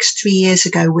eggs 3 years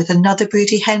ago with another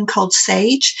broody hen called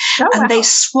Sage. And they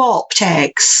swapped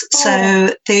eggs.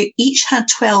 So they each had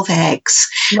 12 eggs.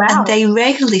 Wow. And they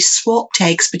regularly swapped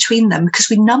eggs between them because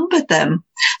we numbered them.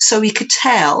 So we could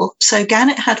tell. So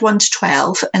Gannet had 1 to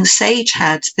 12 and Sage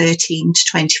had 13 to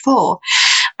 24.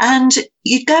 And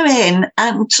you'd go in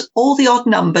and all the odd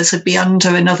numbers would be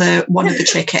under another one of the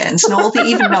chickens and all the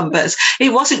even numbers.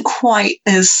 It wasn't quite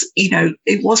as,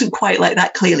 it wasn't quite like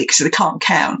that clearly because they can't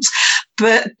count.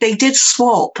 But they did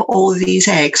swap all of these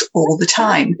eggs all the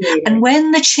time. And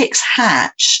when the chicks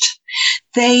hatched,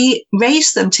 they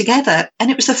raised them together. And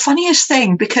it was the funniest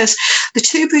thing because the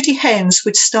 2 broody hens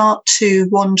would start to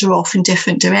wander off in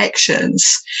different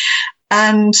directions.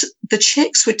 And the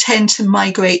chicks would tend to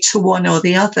migrate to one or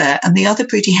the other. And the other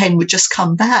broody hen would just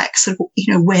come back. So,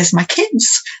 where's my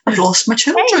kids? I've lost my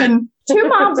children. Hey, 2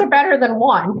 moms are better than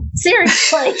 1.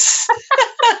 Seriously.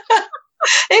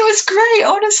 It was great.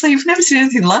 Honestly, I've never seen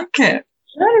anything like it.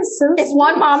 That is so sweet. If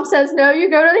one mom says no, you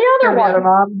go to the other one.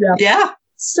 Mom. Yeah.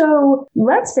 So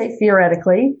let's say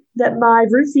theoretically that my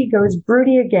Ruthie goes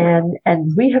broody again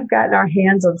and we have gotten our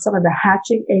hands on some of the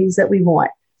hatching eggs that we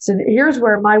want. So here's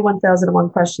where my 1001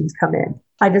 questions come in.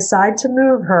 I decide to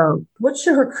move her. What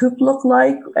should her coop look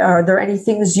like? Are there any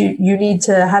things you need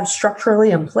to have structurally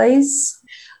in place?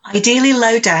 Ideally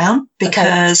low down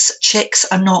because chicks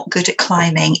are not good at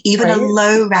climbing, even a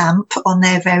low ramp on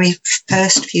their very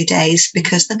first few days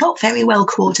because they're not very well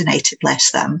coordinated,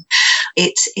 bless them.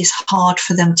 It is hard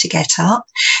for them to get up.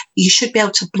 You should be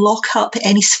able to block up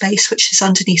any space which is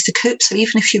underneath the coop. So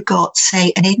even if you've got,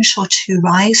 say, an inch or 2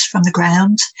 rise from the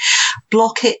ground,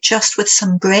 block it just with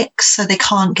some bricks so they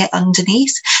can't get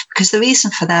underneath. Because the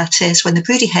reason for that is when the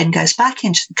broody hen goes back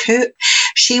into the coop,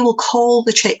 she will call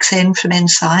the chicks in from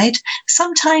inside.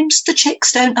 Sometimes the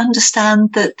chicks don't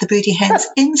understand that the broody hen's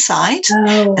inside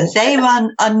and they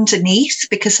run underneath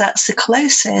because that's the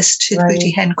closest to the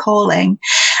broody hen calling.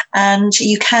 And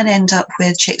you can end up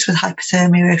with chicks with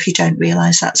hypothermia if you don't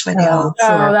realize that's where they are.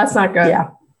 Oh, that's not good.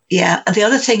 Yeah. And the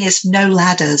other thing is no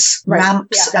ladders,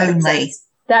 ramps only.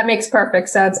 That makes perfect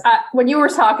sense. When you were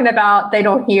talking about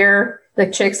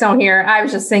the chicks don't hear, I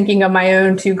was just thinking of my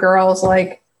own 2 girls,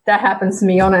 like, that happens to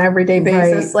me on an everyday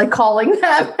basis, like calling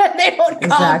them and they don't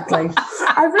come. Exactly.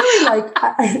 I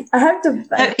really I have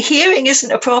to. Hearing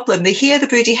isn't a problem. They hear the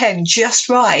broody hen just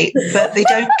right, but they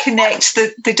don't connect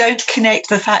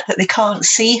the fact that they can't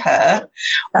see her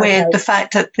with the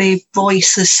fact that the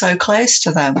voice is so close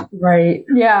to them. Right.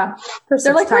 Yeah.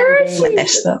 They're like, where is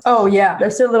she? Oh yeah. They're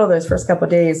so little those first couple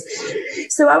of days.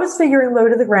 So I was figuring low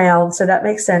to the ground, so that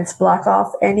makes sense. Block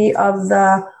off any of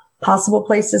the possible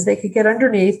places they could get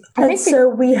underneath. And so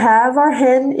we have our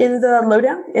hen in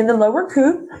the lower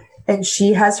coop, and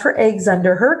she has her eggs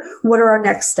under her. What are our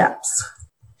next steps?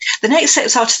 The next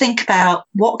steps are to think about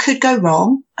what could go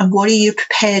wrong and what are you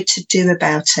prepared to do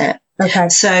about it. Okay.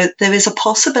 So there is a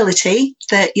possibility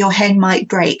that your hen might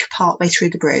break partway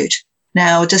through the brood.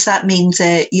 Now, does that mean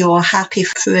that you're happy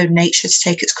for nature to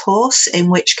take its course, in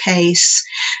which case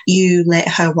you let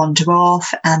her wander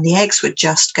off and the eggs would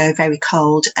just go very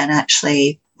cold and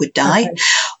actually would die? Okay.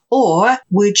 Or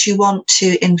would you want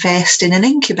to invest in an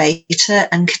incubator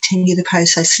and continue the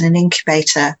process in an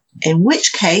incubator? In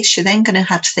which case, you're then going to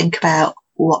have to think about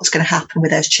what's going to happen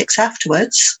with those chicks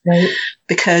afterwards. Right.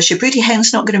 Because your broody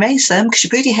hen's not going to raise them because your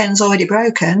broody hen's already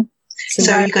broken.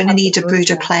 So you're going to need a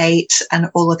brooder plate and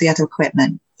all of the other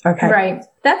equipment. Okay. Right.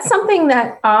 That's something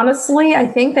that, honestly, I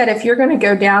think that if you're going to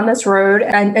go down this road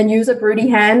and use a broody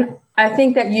hen, I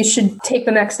think that you should take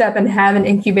the next step and have an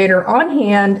incubator on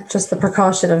hand. Just the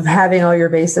precaution of having all your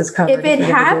bases covered. If it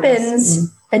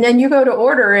happens and then you go to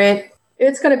order it,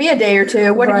 it's going to be a day or two.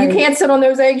 You can't sit on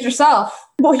those eggs yourself.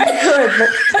 Well, you could,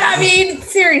 but I mean,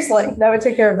 seriously. That would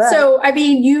take care of that. So, I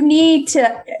mean, you need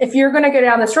to, if you're going to go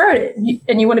down this road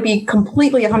and you want to be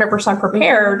completely 100%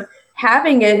 prepared,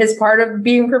 having it is part of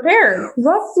being prepared.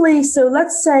 Roughly, so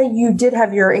let's say you did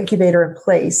have your incubator in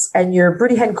place and your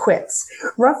broody hen quits.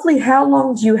 Roughly, how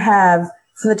long do you have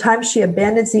from the time she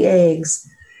abandons the eggs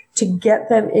to get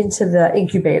them into the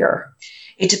incubator?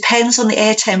 It depends on the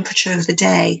air temperature of the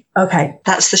day. Okay.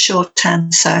 That's the short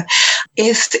answer.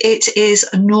 If it is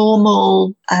a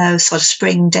normal sort of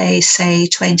spring day, say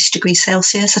 20 degrees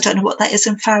Celsius, I don't know what that is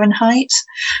in Fahrenheit.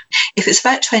 If it's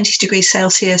about 20 degrees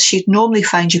Celsius, you'd normally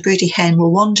find your broody hen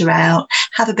will wander out,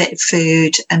 have a bit of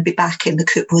food and be back in the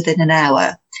coop within an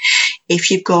hour. If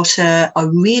you've got a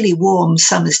really warm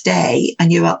summer's day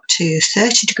and you're up to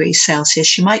 30 degrees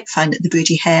Celsius, you might find that the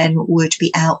broody hen would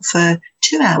be out for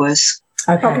 2 hours.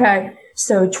 Okay.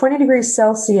 So 20 degrees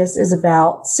Celsius is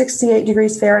about 68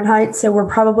 degrees Fahrenheit. So we're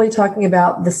probably talking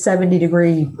about the 70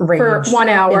 degree range for 1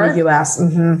 hour in the U.S.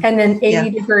 Mm-hmm. And then 80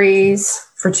 degrees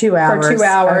for 2 hours.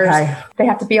 Okay. They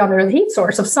have to be on their heat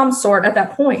source of some sort at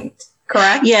that point.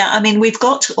 Correct? Yeah, I mean, we've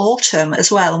got autumn as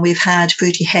well, and we've had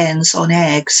broody hens on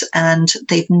eggs, and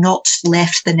they've not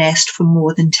left the nest for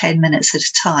more than 10 minutes at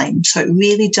a time. So it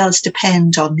really does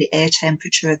depend on the air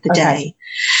temperature of the day.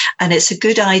 And it's a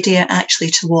good idea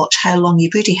actually to watch how long your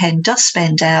broody hen does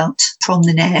spend out from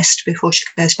the nest before she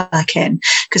goes back in,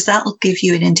 because that will give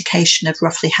you an indication of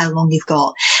roughly how long you've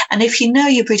got. And if you know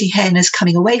your broody hen is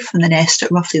coming away from the nest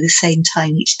at roughly the same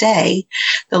time each day,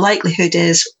 the likelihood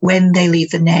is when they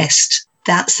leave the nest,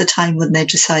 that's the time when they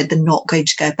decide they're not going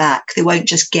to go back. They won't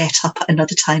just get up at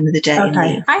another time of the day.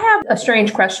 Okay. I have a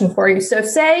strange question for you. So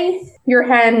say your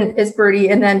hen is broody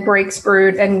and then breaks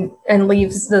brood and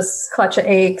leaves this clutch of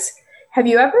eggs. Have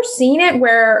you ever seen it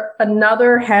where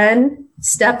another hen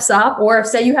steps up? Or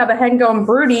say you have a hen going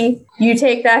broody, you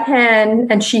take that hen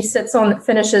and she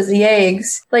finishes the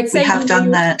eggs. Like say we have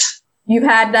done that. You've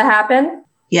had that happen?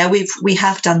 Yeah, we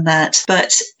have done that,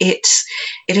 but it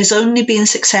has only been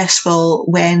successful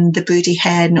when the broody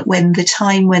hen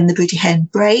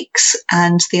breaks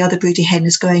and the other broody hen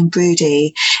is going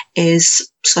broody is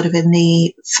sort of in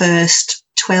the first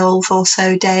 12 or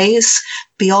so days.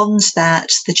 Beyond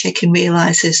that, the chicken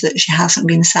realizes that she hasn't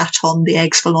been sat on the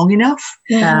eggs for long enough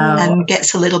and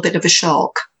gets a little bit of a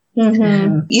shock.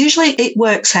 Mm-hmm. Usually it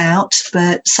works out,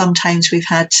 but sometimes we've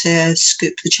had to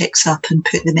scoop the chicks up and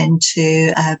put them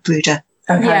into a brooder.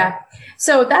 Okay. Yeah.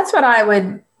 So that's what I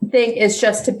would think is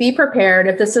just to be prepared.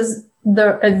 If this is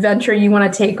the adventure you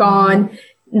want to take on,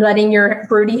 letting your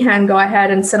broody hen go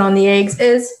ahead and sit on the eggs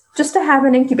is just to have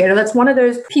an incubator. That's one of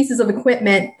those pieces of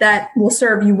equipment that will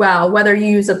serve you well. Whether you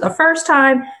use it the first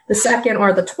time, the second,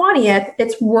 or the 20th,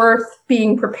 it's worth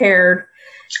being prepared.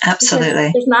 Absolutely.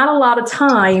 Because there's not a lot of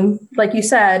time, like you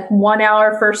said, 1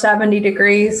 hour for 70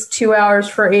 degrees, 2 hours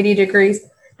for 80 degrees,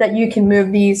 that you can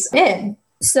move these in.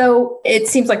 So it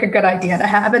seems like a good idea to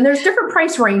have. And there's different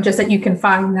price ranges that you can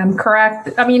find them, correct?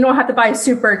 I mean, you don't have to buy a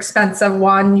super expensive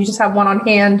one. You just have one on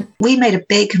hand. We made a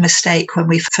big mistake when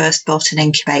we first bought an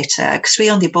incubator because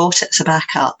we only bought it as a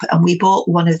backup, and we bought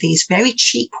one of these very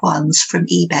cheap ones from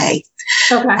eBay.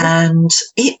 Okay. And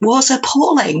it was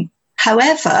appalling.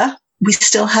 However, we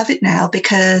still have it now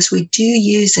because we do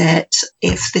use it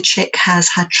if the chick has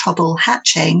had trouble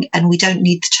hatching and we don't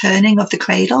need the turning of the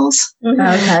cradles.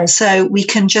 Okay. So we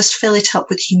can just fill it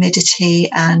up with humidity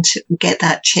and get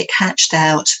that chick hatched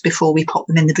out before we pop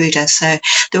them in the brooder. So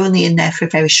they're only in there for a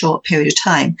very short period of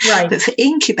time. Right. But for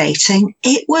incubating,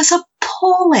 it was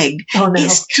appalling. Oh, no.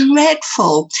 It's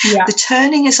dreadful. Yeah. The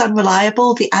turning is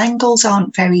unreliable. The angles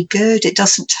aren't very good. It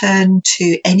doesn't turn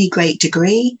to any great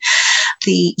degree.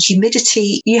 The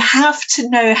humidity, you have to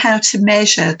know how to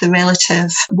measure the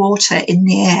relative water in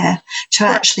the air to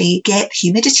actually get the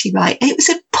humidity right. It was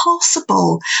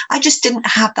impossible. I just didn't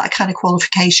have that kind of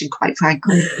qualification, quite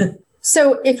frankly.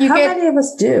 So if you How get... many of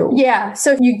us do? Yeah.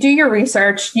 So if you do your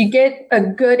research, you get a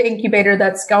good incubator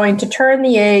that's going to turn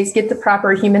the eggs, get the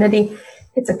proper humidity.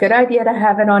 It's a good idea to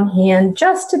have it on hand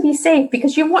just to be safe,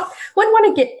 because you wouldn't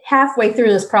want to get halfway through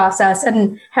this process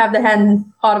and have the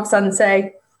hen all of a sudden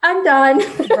say, I'm done.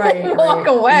 Right, Walk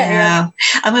away. Yeah.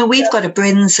 I mean, we've got a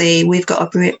Brinsey. We've got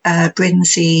a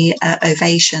Brinsey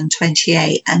Ovation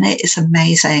 28, and it is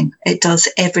amazing. It does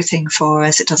everything for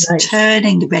us. It does the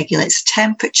turning, it regulates the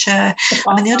temperature. Awesome.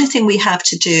 I mean, the only thing we have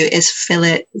to do is fill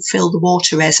the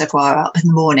water reservoir up in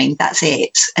the morning. That's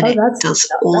it. And it does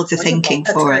all of the thinking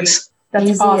for us. That's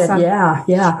Easy. awesome.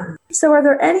 Yeah. So are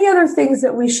there any other things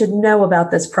that we should know about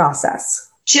this process?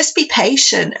 Just be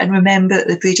patient and remember that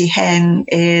the broody hen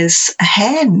is a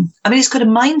hen. I mean, it's got a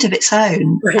mind of its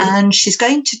own, and she's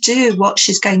going to do what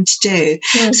she's going to do.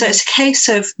 Mm-hmm. So it's a case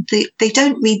of they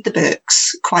don't read the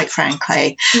books, quite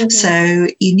frankly. Mm-hmm.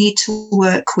 So you need to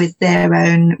work with their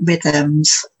own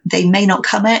rhythms. They may not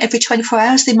come out every 24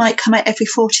 hours. They might come out every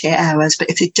 48 hours. But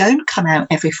if they don't come out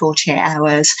every 48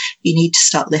 hours, you need to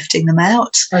start lifting them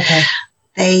out. Okay.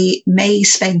 They may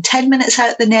spend 10 minutes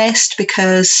out the nest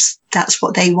because that's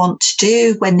what they want to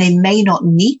do when they may not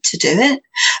need to do it.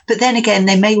 But then again,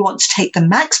 they may want to take the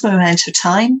maximum amount of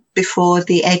time before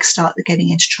the eggs start getting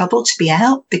into trouble to be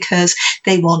out, because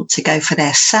they want to go for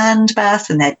their sand bath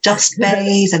and their dust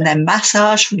bathe and their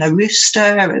massage from the rooster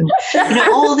and,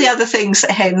 all the other things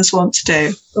that hens want to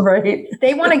do. Right.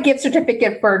 They want a gift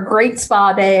certificate for a great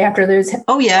spa day after those.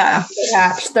 Oh, yeah.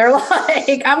 Hatch. They're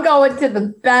like, I'm going to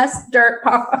the best dirt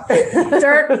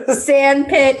sand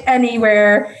pit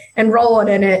anywhere and rolling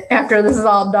in it after this is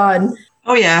all done.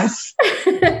 Oh, yeah.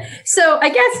 So I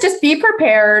guess just be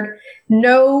prepared,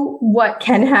 know what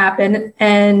can happen,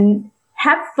 and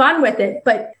have fun with it.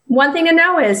 But one thing to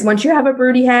know is once you have a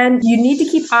broody hen, you need to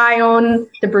keep eye on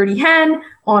the broody hen,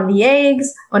 on the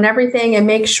eggs, on everything, and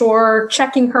make sure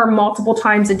checking her multiple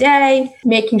times a day,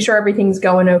 making sure everything's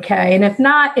going okay. And if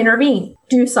not, intervene.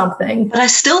 Do something. But I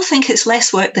still think it's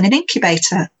less work than an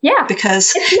incubator. Yeah.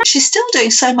 Because she's still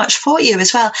doing so much for you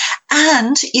as well.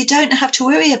 And you don't have to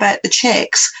worry about the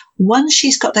chicks. Once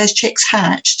she's got those chicks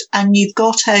hatched and you've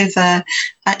got over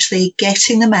actually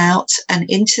getting them out and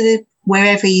into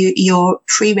wherever you're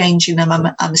free-ranging them,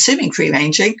 I'm assuming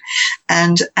free-ranging,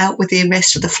 and out with the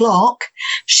rest of the flock,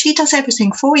 she does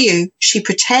everything for you. She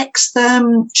protects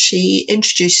them. She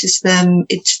introduces them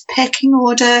into pecking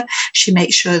order. She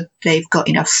makes sure they've got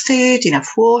enough food,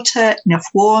 enough water, enough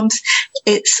warmth.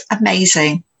 It's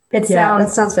amazing. That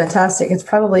sounds fantastic. It's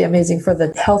probably amazing for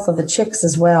the health of the chicks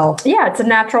as well. Yeah, it's a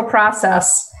natural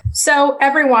process. So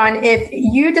everyone, if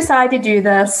you decide to do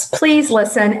this, please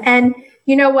listen. And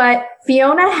you know what?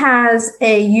 Fiona has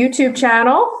a YouTube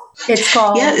channel. It's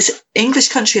called... Yeah, it's English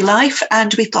Country Life,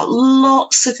 and we've got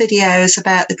lots of videos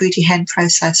about the broody hen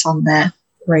process on there.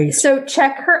 Great. So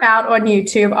check her out on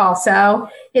YouTube also.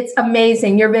 It's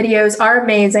amazing. Your videos are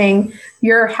amazing.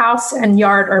 Your house and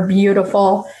yard are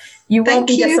beautiful. You won't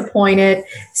be disappointed.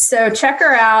 So check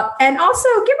her out. And also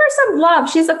give her some love.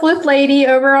 She's a Fluke Lady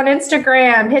over on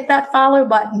Instagram. Hit that follow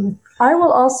button. I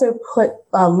will also put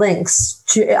links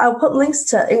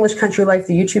to English Country Life,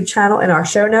 the YouTube channel, in our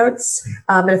show notes.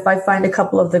 And if I find a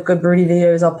couple of the good broody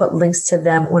videos, I'll put links to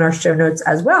them on our show notes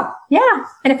as well. Yeah.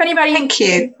 And if anybody has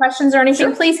any questions or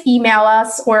anything, please email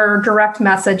us or direct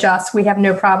message us. We have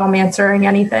no problem answering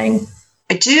anything.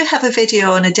 I do have a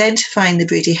video on identifying the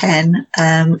broody hen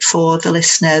for the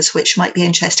listeners, which might be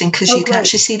interesting because you can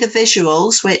actually see the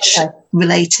visuals, which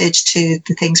related to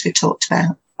the things we've talked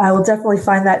about. I will definitely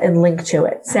find that and link to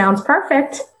it. Sounds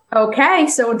perfect. Okay,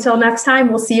 so until next time,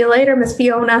 we'll see you later, Miss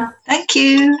Fiona. Thank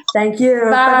you. Thank you. Bye.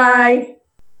 Bye-bye.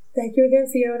 Thank you again,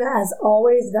 Fiona. As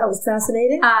always, that was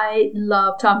fascinating. I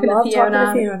love talking to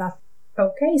Fiona.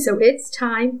 Okay, so it's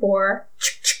time for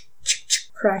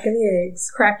cracking the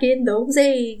eggs. Cracking those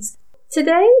eggs.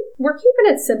 Today, we're keeping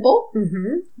it simple,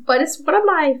 but it's one of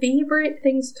my favorite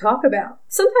things to talk about.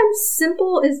 Sometimes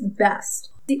simple is best.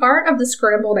 The art of the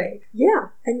scrambled egg. Yeah,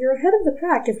 and you're ahead of the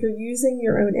pack if you're using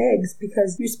your own eggs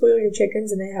because you spoil your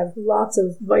chickens and they have lots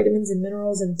of vitamins and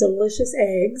minerals and delicious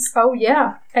eggs. Oh,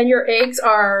 yeah. And your eggs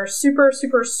are super,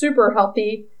 super, super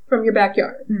healthy from your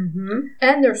backyard.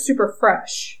 And they're super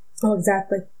fresh. Oh,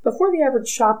 exactly. Before the average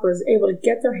shopper is able to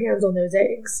get their hands on those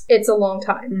eggs. It's a long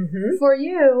time. For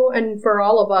you and for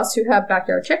all of us who have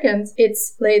backyard chickens,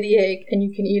 it's lay the egg and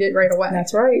you can eat it right away.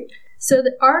 That's right. So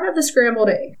the art of the scrambled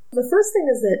egg. The first thing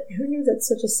is that who knew that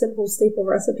such a simple staple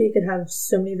recipe could have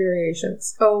so many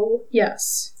variations? Oh,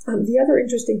 yes. The other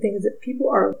interesting thing is that people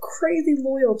are crazy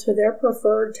loyal to their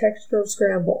preferred texture of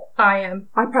scramble. I am.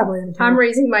 I probably am too. I'm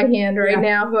raising my hand right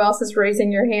now. Who else is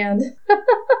raising your hand?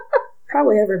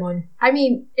 Probably everyone. I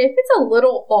mean, if it's a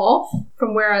little off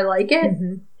from where I like it,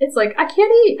 it's like, I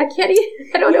can't eat.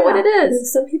 I don't know what it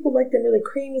is. Some people like them really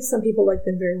creamy. Some people like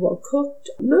them very well cooked.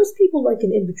 Most people like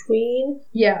an in-between.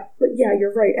 Yeah. But yeah,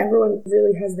 you're right. Everyone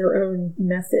really has their own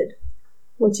method.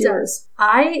 What's yours?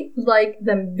 I like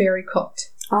them very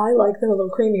cooked. I like them a little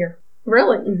creamier.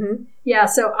 Really? Yeah,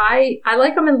 so I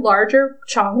like them in larger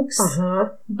chunks,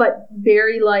 but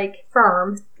very,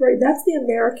 firm. Right, that's the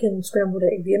American scrambled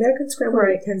egg. The American scrambled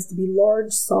egg tends to be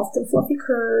large, soft and fluffy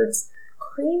curds,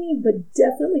 creamy, but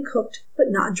definitely cooked, but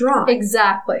not dry.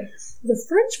 Exactly. The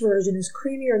French version is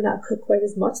creamier and not cooked quite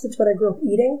as much. That's what I grew up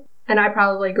eating. And I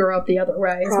probably grew up the other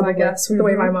way, is my guess. The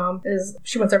way my mom is,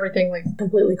 she wants everything,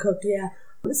 completely cooked, yeah.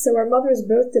 So our mothers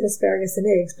both did asparagus and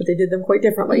eggs, but they did them quite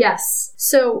differently. Yes.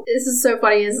 So this is so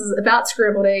funny. This is about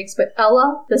scrambled eggs, but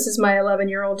Ella, this is my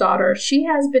 11-year-old daughter, she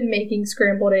has been making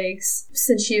scrambled eggs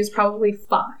since she was probably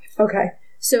 5. Okay.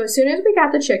 So as soon as we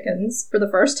got the chickens for the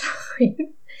first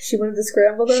time, she wanted to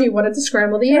scramble them? She wanted to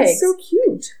scramble the eggs. That's so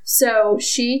cute. So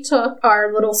she took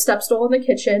our little step stool in the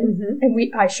kitchen,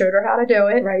 and I showed her how to do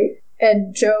it. Right.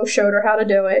 And Joe showed her how to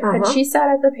do it. And she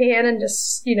sat at the pan and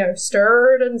just,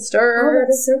 stirred and stirred. Oh,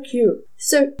 that's so cute.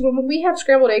 So when we have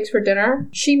scrambled eggs for dinner,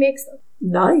 she makes them.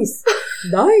 Nice.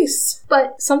 Nice.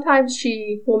 But sometimes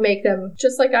she will make them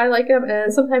just like I like them,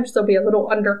 and sometimes they'll be a little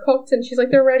undercooked, and she's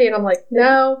like, they're ready. And I'm like,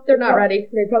 no, they're not ready.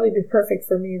 They'd probably be perfect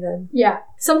for me then. Yeah.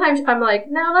 Sometimes I'm like,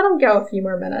 no, let them go a few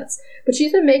more minutes. But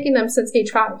she's been making them since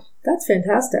age 5. That's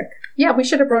fantastic. Yeah, we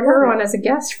should have brought her on as a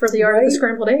guest for the art of the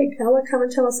scrambled egg. Ella, come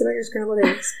and tell us about your scrambled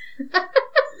eggs.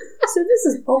 So this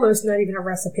is almost not even a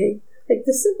recipe.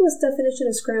 The simplest definition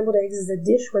of scrambled eggs is a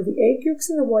dish where the egg yolks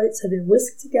and the whites have been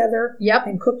whisked together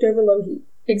and cooked over low heat.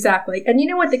 Exactly. And you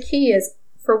know what the key is,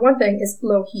 for one thing, is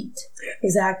low heat.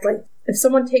 Exactly. If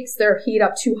someone takes their heat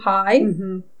up too high,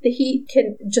 the heat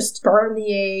can just burn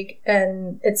the egg,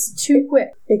 and it's too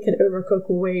quick. It can overcook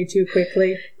way too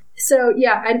quickly. So,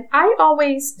 yeah, and I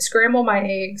always scramble my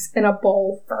eggs in a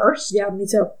bowl first. Yeah, me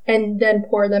too. And then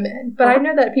pour them in. But I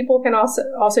know that people can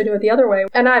also do it the other way.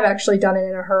 And I've actually done it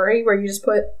in a hurry, where you just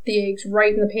put the eggs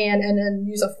right in the pan and then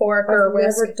use a fork or a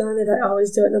whisk. I've never done it. I always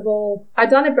do it in a bowl.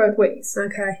 I've done it both ways.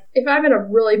 Okay. If I'm in a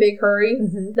really big hurry,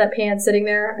 that pan's sitting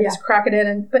there, I just crack it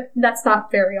in. But that's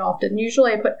not very often.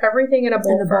 Usually I put everything in a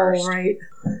bowl first. Right.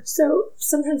 So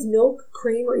sometimes milk,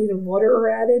 cream, or even water are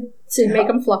added. To make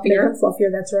them fluffier. Make them fluffier,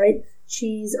 that's right.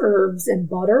 Cheese, herbs, and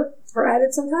butter are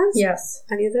added sometimes. Yes.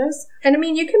 Any of those? And I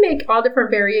mean, you can make all different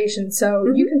variations.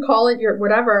 So you can call it your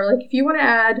whatever. Like if you want to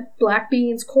add black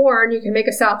beans, corn, you can make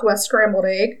a Southwest scrambled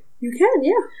egg. You can,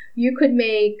 yeah. You could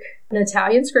make an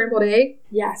Italian scrambled egg.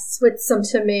 Yes. With some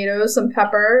tomatoes, some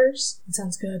peppers. It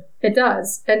sounds good. It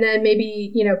does. And then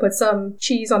maybe, put some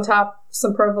cheese on top,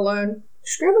 some provolone.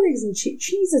 Scrambled eggs and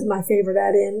cheese is my favorite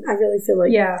add-in. I really feel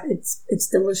like it's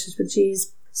delicious with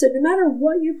cheese. So no matter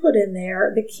what you put in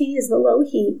there, the key is the low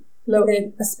heat.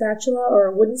 Then a spatula or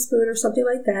a wooden spoon or something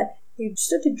like that. You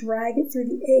start to drag it through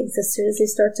the eggs as soon as they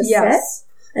start to set.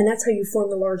 And that's how you form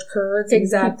the large curds.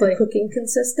 Exactly. And keep the cooking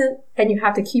consistent. And you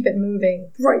have to keep it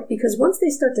moving. Right, because once they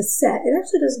start to set, it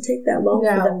actually doesn't take that long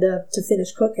for them to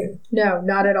finish cooking. No,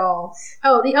 not at all.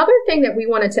 Oh, the other thing that we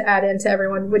wanted to add in to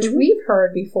everyone, which we've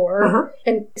heard before,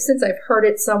 and since I've heard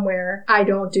it somewhere, I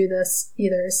don't do this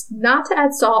either, is not to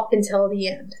add salt until the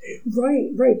end.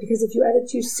 Right, because if you add it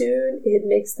too soon,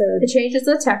 it changes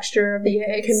the texture of the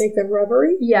eggs. It can make them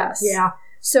rubbery. Yes. Yeah.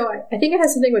 So I think it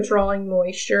has something with drawing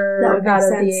moisture out of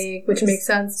the egg, which makes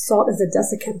sense. Salt is a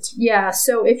desiccant. Yeah,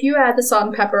 so if you add the salt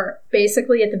and pepper,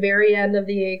 basically at the very end of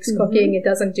the eggs cooking, it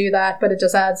doesn't do that, but it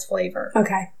just adds flavor.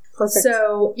 Okay, perfect.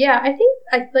 So, yeah, I think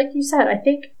like you said, I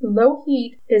think low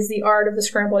heat is the art of the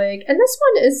scrambled egg. And this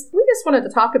one is, we just wanted to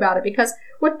talk about it because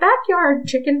with backyard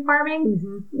chicken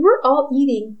farming, we're all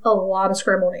eating a lot of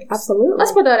scrambled eggs. Absolutely.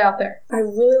 Let's put that out there. I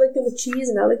really like them with cheese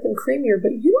and I like them creamier,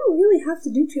 but you don't really have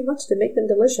to do too much to make them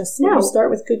delicious. No. You start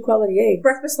with good quality eggs.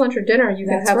 Breakfast, lunch, or dinner, you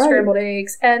can have scrambled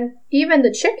eggs. And even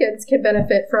the chickens can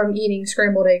benefit from eating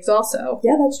scrambled eggs also.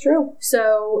 Yeah, that's true.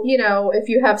 So, you know, if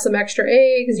you have some extra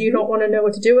eggs, you don't want to know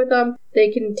what to do with them, they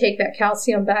can take that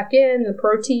calcium back in, the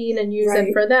protein, and use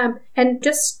it for them. And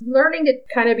just learning to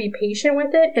kind of be patient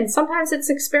with it. And sometimes it's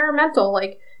experimental,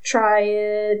 like try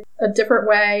it a different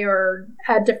way or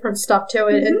add different stuff to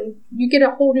it. And you get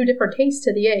a whole new different taste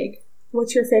to the egg.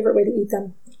 What's your favorite way to eat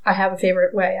them? I have a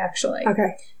favorite way, actually.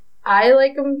 Okay. I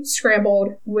like them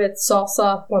scrambled with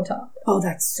salsa on top. Oh,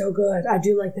 that's so good. I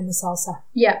do like them with salsa.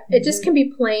 Yeah, it just can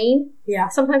be plain. Yeah.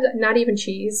 Sometimes not even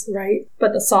cheese. Right.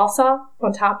 But the salsa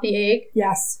on top of the egg.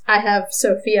 Yes. I have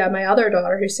Sophia, my other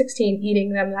daughter, who's 16,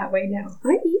 eating them that way now.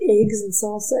 I eat eggs and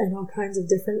salsa and all kinds of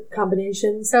different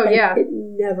combinations. Oh, yeah. It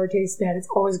never tastes bad. It's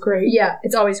always great. Yeah,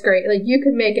 it's always great. Like, you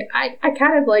could make it. I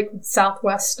kind of like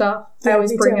Southwest stuff. I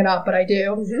always bring it up, but I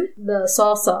do. The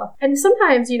salsa. And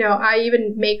sometimes, you know, I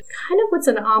even make kind of what's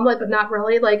an omelet, but not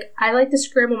really. Like, I like to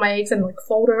scramble my eggs and like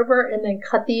fold over and then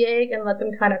cut the egg and let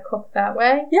them kind of cook that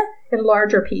way. Yeah. In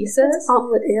larger pieces. It's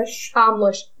omelet-ish.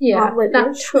 Yeah. Omelet-ish.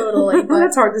 Not totally, but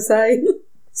that's hard to say.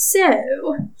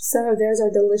 So there's our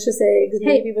delicious eggs,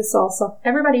 maybe with salsa.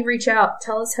 Everybody reach out.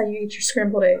 Tell us how you eat your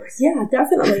scrambled eggs. Yeah,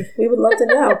 definitely. We would love to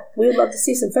know. We would love to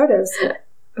see some photos.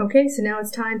 Okay, so now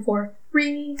it's time for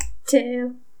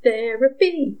retail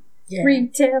therapy. Yeah.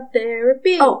 Retail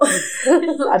therapy. Oh,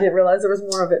 I didn't realize there was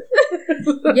more of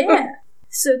it. Yeah.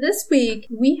 So this week,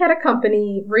 we had a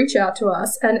company reach out to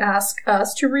us and ask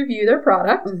us to review their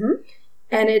product.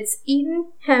 And it's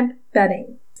Eden Hemp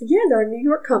Bedding. Yeah, they're a New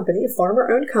York company, a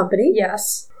farmer-owned company.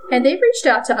 Yes. And they reached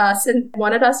out to us and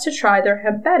wanted us to try their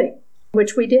hemp bedding,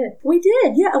 which we did. We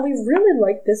did, yeah, and we really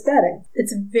liked this bedding.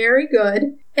 It's very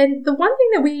good. And the one thing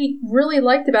that we really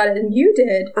liked about it, and you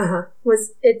did,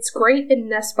 was it's great in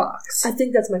nest box. I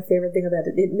think that's my favorite thing about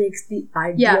it. It makes the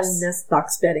ideal nest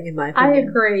box bedding, in my opinion. I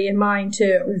agree, and mine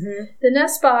too. The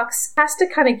nest box has to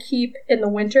kind of keep, in the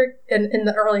winter and in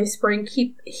the early spring,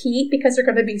 keep heat because they're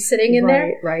going to be sitting in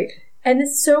there. Right. And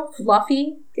it's so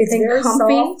fluffy it's and very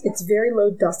comfy. Soft. It's very low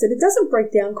dusted. It doesn't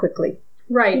break down quickly.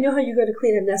 Right. You know how you go to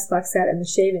clean a nest box out and the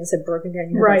shavings have broken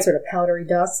down? You have that sort of powdery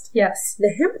dust? Yes. The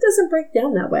hemp doesn't break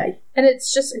down that way. And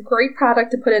it's just a great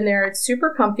product to put in there. It's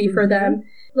super comfy for them.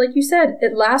 Like you said,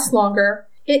 it lasts longer.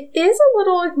 It is a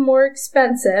little more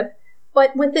expensive,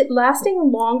 but with it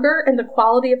lasting longer and the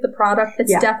quality of the product,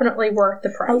 it's definitely worth the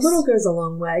price. A little goes a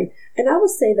long way. And I will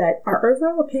say that our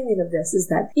overall opinion of this is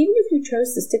that even if you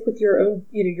chose to stick with your own,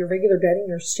 you know, your regular bedding,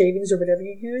 your shavings or whatever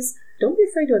you use, don't be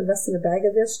afraid to invest in a bag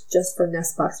of this just for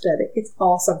nest box bedding. It's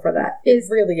awesome for that. It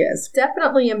really is.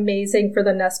 Definitely amazing for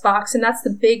the nest box. And that's the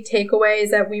big takeaway,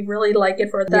 is that we really like it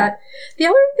for that. The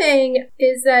other thing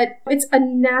is that it's a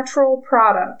natural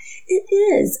product. It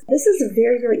is. This is a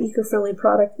very, very eco-friendly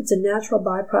product. It's a natural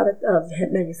byproduct of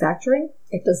hemp manufacturing.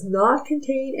 It does not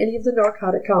contain any of the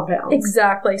narcotic compounds.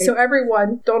 Exactly. So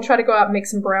everyone, don't try to go out and make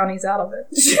some brownies out of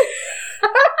it.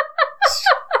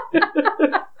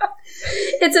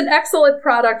 It's an excellent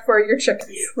product for your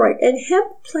chickens. Right. And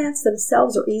hemp plants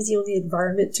themselves are easy on the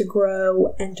environment to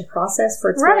grow and to process for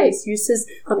its various uses,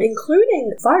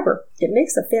 including fiber. It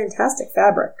makes a fantastic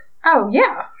fabric. Oh,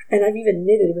 yeah. And I've even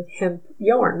knitted with hemp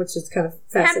yarn, which is kind of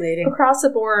fascinating. Hemp across the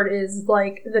board is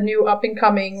like the new up and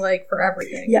coming, like, for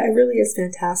everything. Yeah, it really is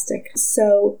fantastic.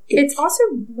 So it also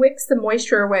wicks the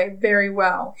moisture away very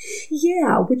well.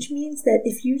 Yeah, which means that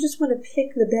if you just want to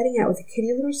pick the bedding out with a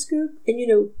kitty litter scoop, and you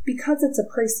know, because it's a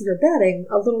pricier bedding,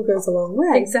 a little goes a long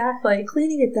way. Exactly.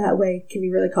 Cleaning it that way can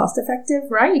be really cost effective.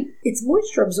 Right. Its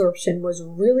moisture absorption was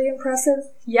really impressive.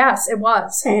 Yes, it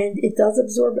was. And it does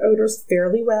absorb odors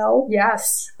fairly well.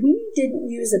 Yes. We didn't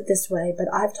use it this way, but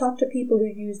I've talked to people who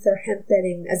use their hemp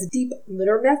bedding as a deep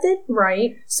litter method.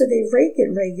 Right. So they rake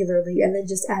it regularly and then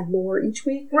just add more each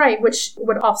week. Right, which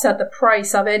would offset the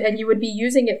price of it, and you would be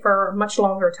using it for a much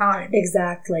longer time.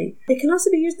 Exactly. It can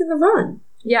also be used in the run.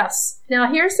 Yes.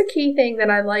 Now, here's the key thing that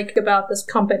I like about this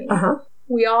company.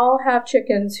 We all have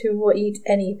chickens who will eat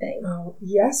anything. Oh,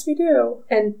 yes, we do.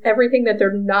 And everything that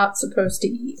they're not supposed to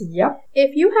eat. Yep.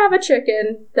 If you have a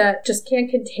chicken that just can't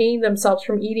contain themselves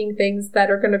from eating things that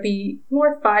are going to be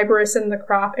more fibrous in the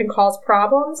crop and cause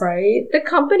problems, right, the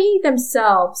company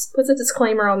themselves puts a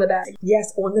disclaimer on the bag.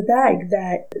 Yes, on the bag,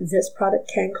 that this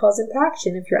product can cause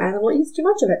impaction if your animal eats too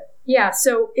much of it. Yeah,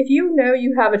 so if you know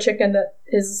you have a chicken that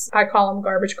is, I call them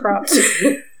garbage crops.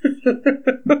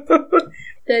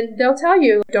 Then they'll tell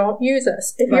you, don't use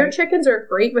this. If your chickens are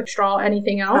great with straw,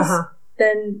 anything else,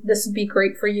 then this would be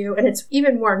great for you. And it's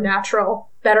even more natural,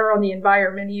 better on the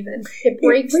environment even. It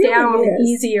breaks down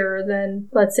easier than,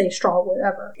 let's say, straw would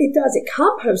ever. It does. It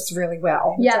composts really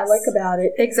well, which I like about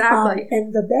it. Exactly.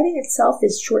 And the bedding itself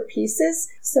is short pieces.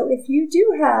 So if you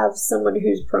do have someone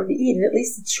who's prone to eat it, at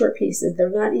least it's short pieces. They're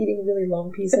not eating really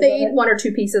long pieces. If they eat 1 or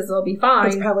 2 pieces, they'll be fine.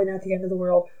 It's probably not the end of the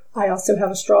world. I also have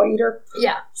a straw eater.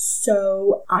 Yeah.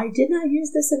 So I did not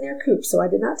use this in their coop, so I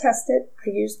did not test it. I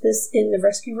used this in the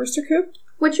Rescue Rooster coop.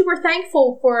 Which you were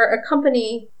thankful for a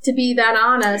company to be that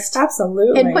honest.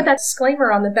 Absolutely. And put that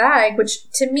disclaimer on the bag, which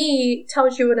to me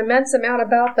tells you an immense amount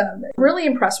about them. Really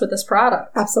impressed with this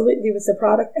product. Absolutely, with the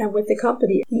product and with the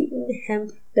company. Eaton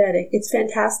Hemp Bedding. It's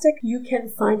fantastic. You can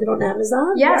find it on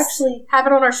Amazon. Yes. We actually have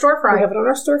it on our storefront. We have it on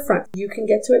our storefront. You can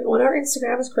get to it on our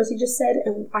Instagram, as Chrissy just said,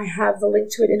 and I have the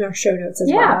link to it in our show notes as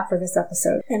well for this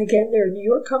episode. And again, they're a New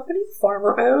York company,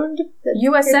 farmer owned.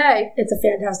 USA. It's a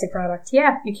fantastic product.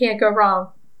 Yeah, you can't go wrong.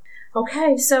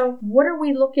 Okay, so what are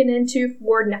we looking into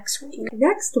for next week?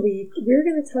 Next week, we're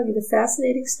going to tell you the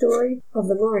fascinating story of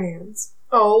the Marans.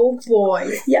 Oh,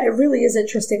 boy. Yeah, it really is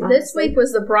interesting. This week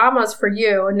was the Brahmas for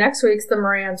you, and next week's the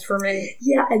Marans for me.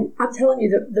 Yeah, and I'm telling you,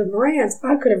 the Marans,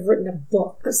 I could have written a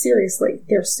book. Seriously,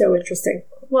 they're so interesting.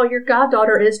 Well, your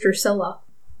goddaughter is Drusilla.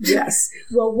 Yes.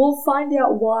 Well, we'll find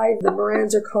out why the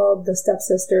Marans are called the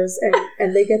stepsisters,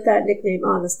 and they get that nickname,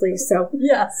 honestly. So,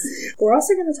 yes. We're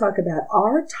also going to talk about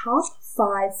our top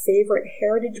 5 favorite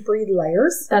heritage breed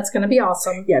layers. That's going to be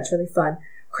awesome. Yeah, it's really fun.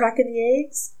 Cracking the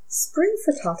eggs, spring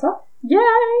frittata. Yay!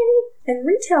 And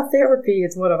retail therapy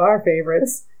is one of our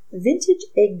favorites. Vintage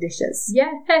egg dishes.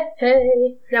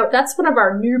 Yay! Now, that's one of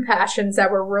our new passions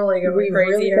that we're really going crazy over. We've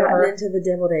really gotten into the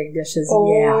deviled egg dishes.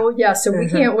 Oh, yeah. So we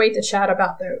can't wait to chat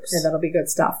about those. Yeah, that'll be good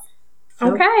stuff.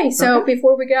 Okay, so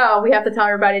before we go, we have to tell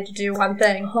everybody to do one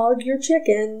thing. Hug your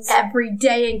chickens. Every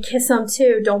day and kiss them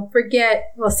too. Don't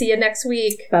forget. We'll see you next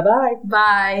week. Bye-bye.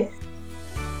 Bye.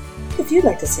 If you'd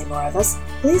like to see more of us,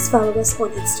 please follow us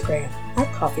on Instagram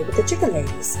at Coffee with the Chicken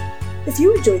Ladies. If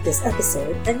you enjoyed this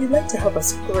episode and you'd like to help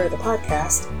us grow the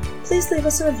podcast, please leave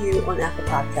us a review on Apple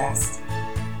Podcasts.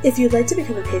 If you'd like to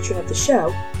become a patron of the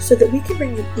show so that we can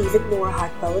bring you even more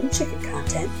high-quality chicken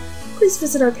content, please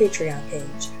visit our Patreon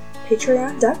page,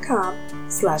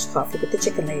 patreon.com/Coffee with the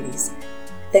Chicken Ladies.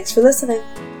 Thanks for listening.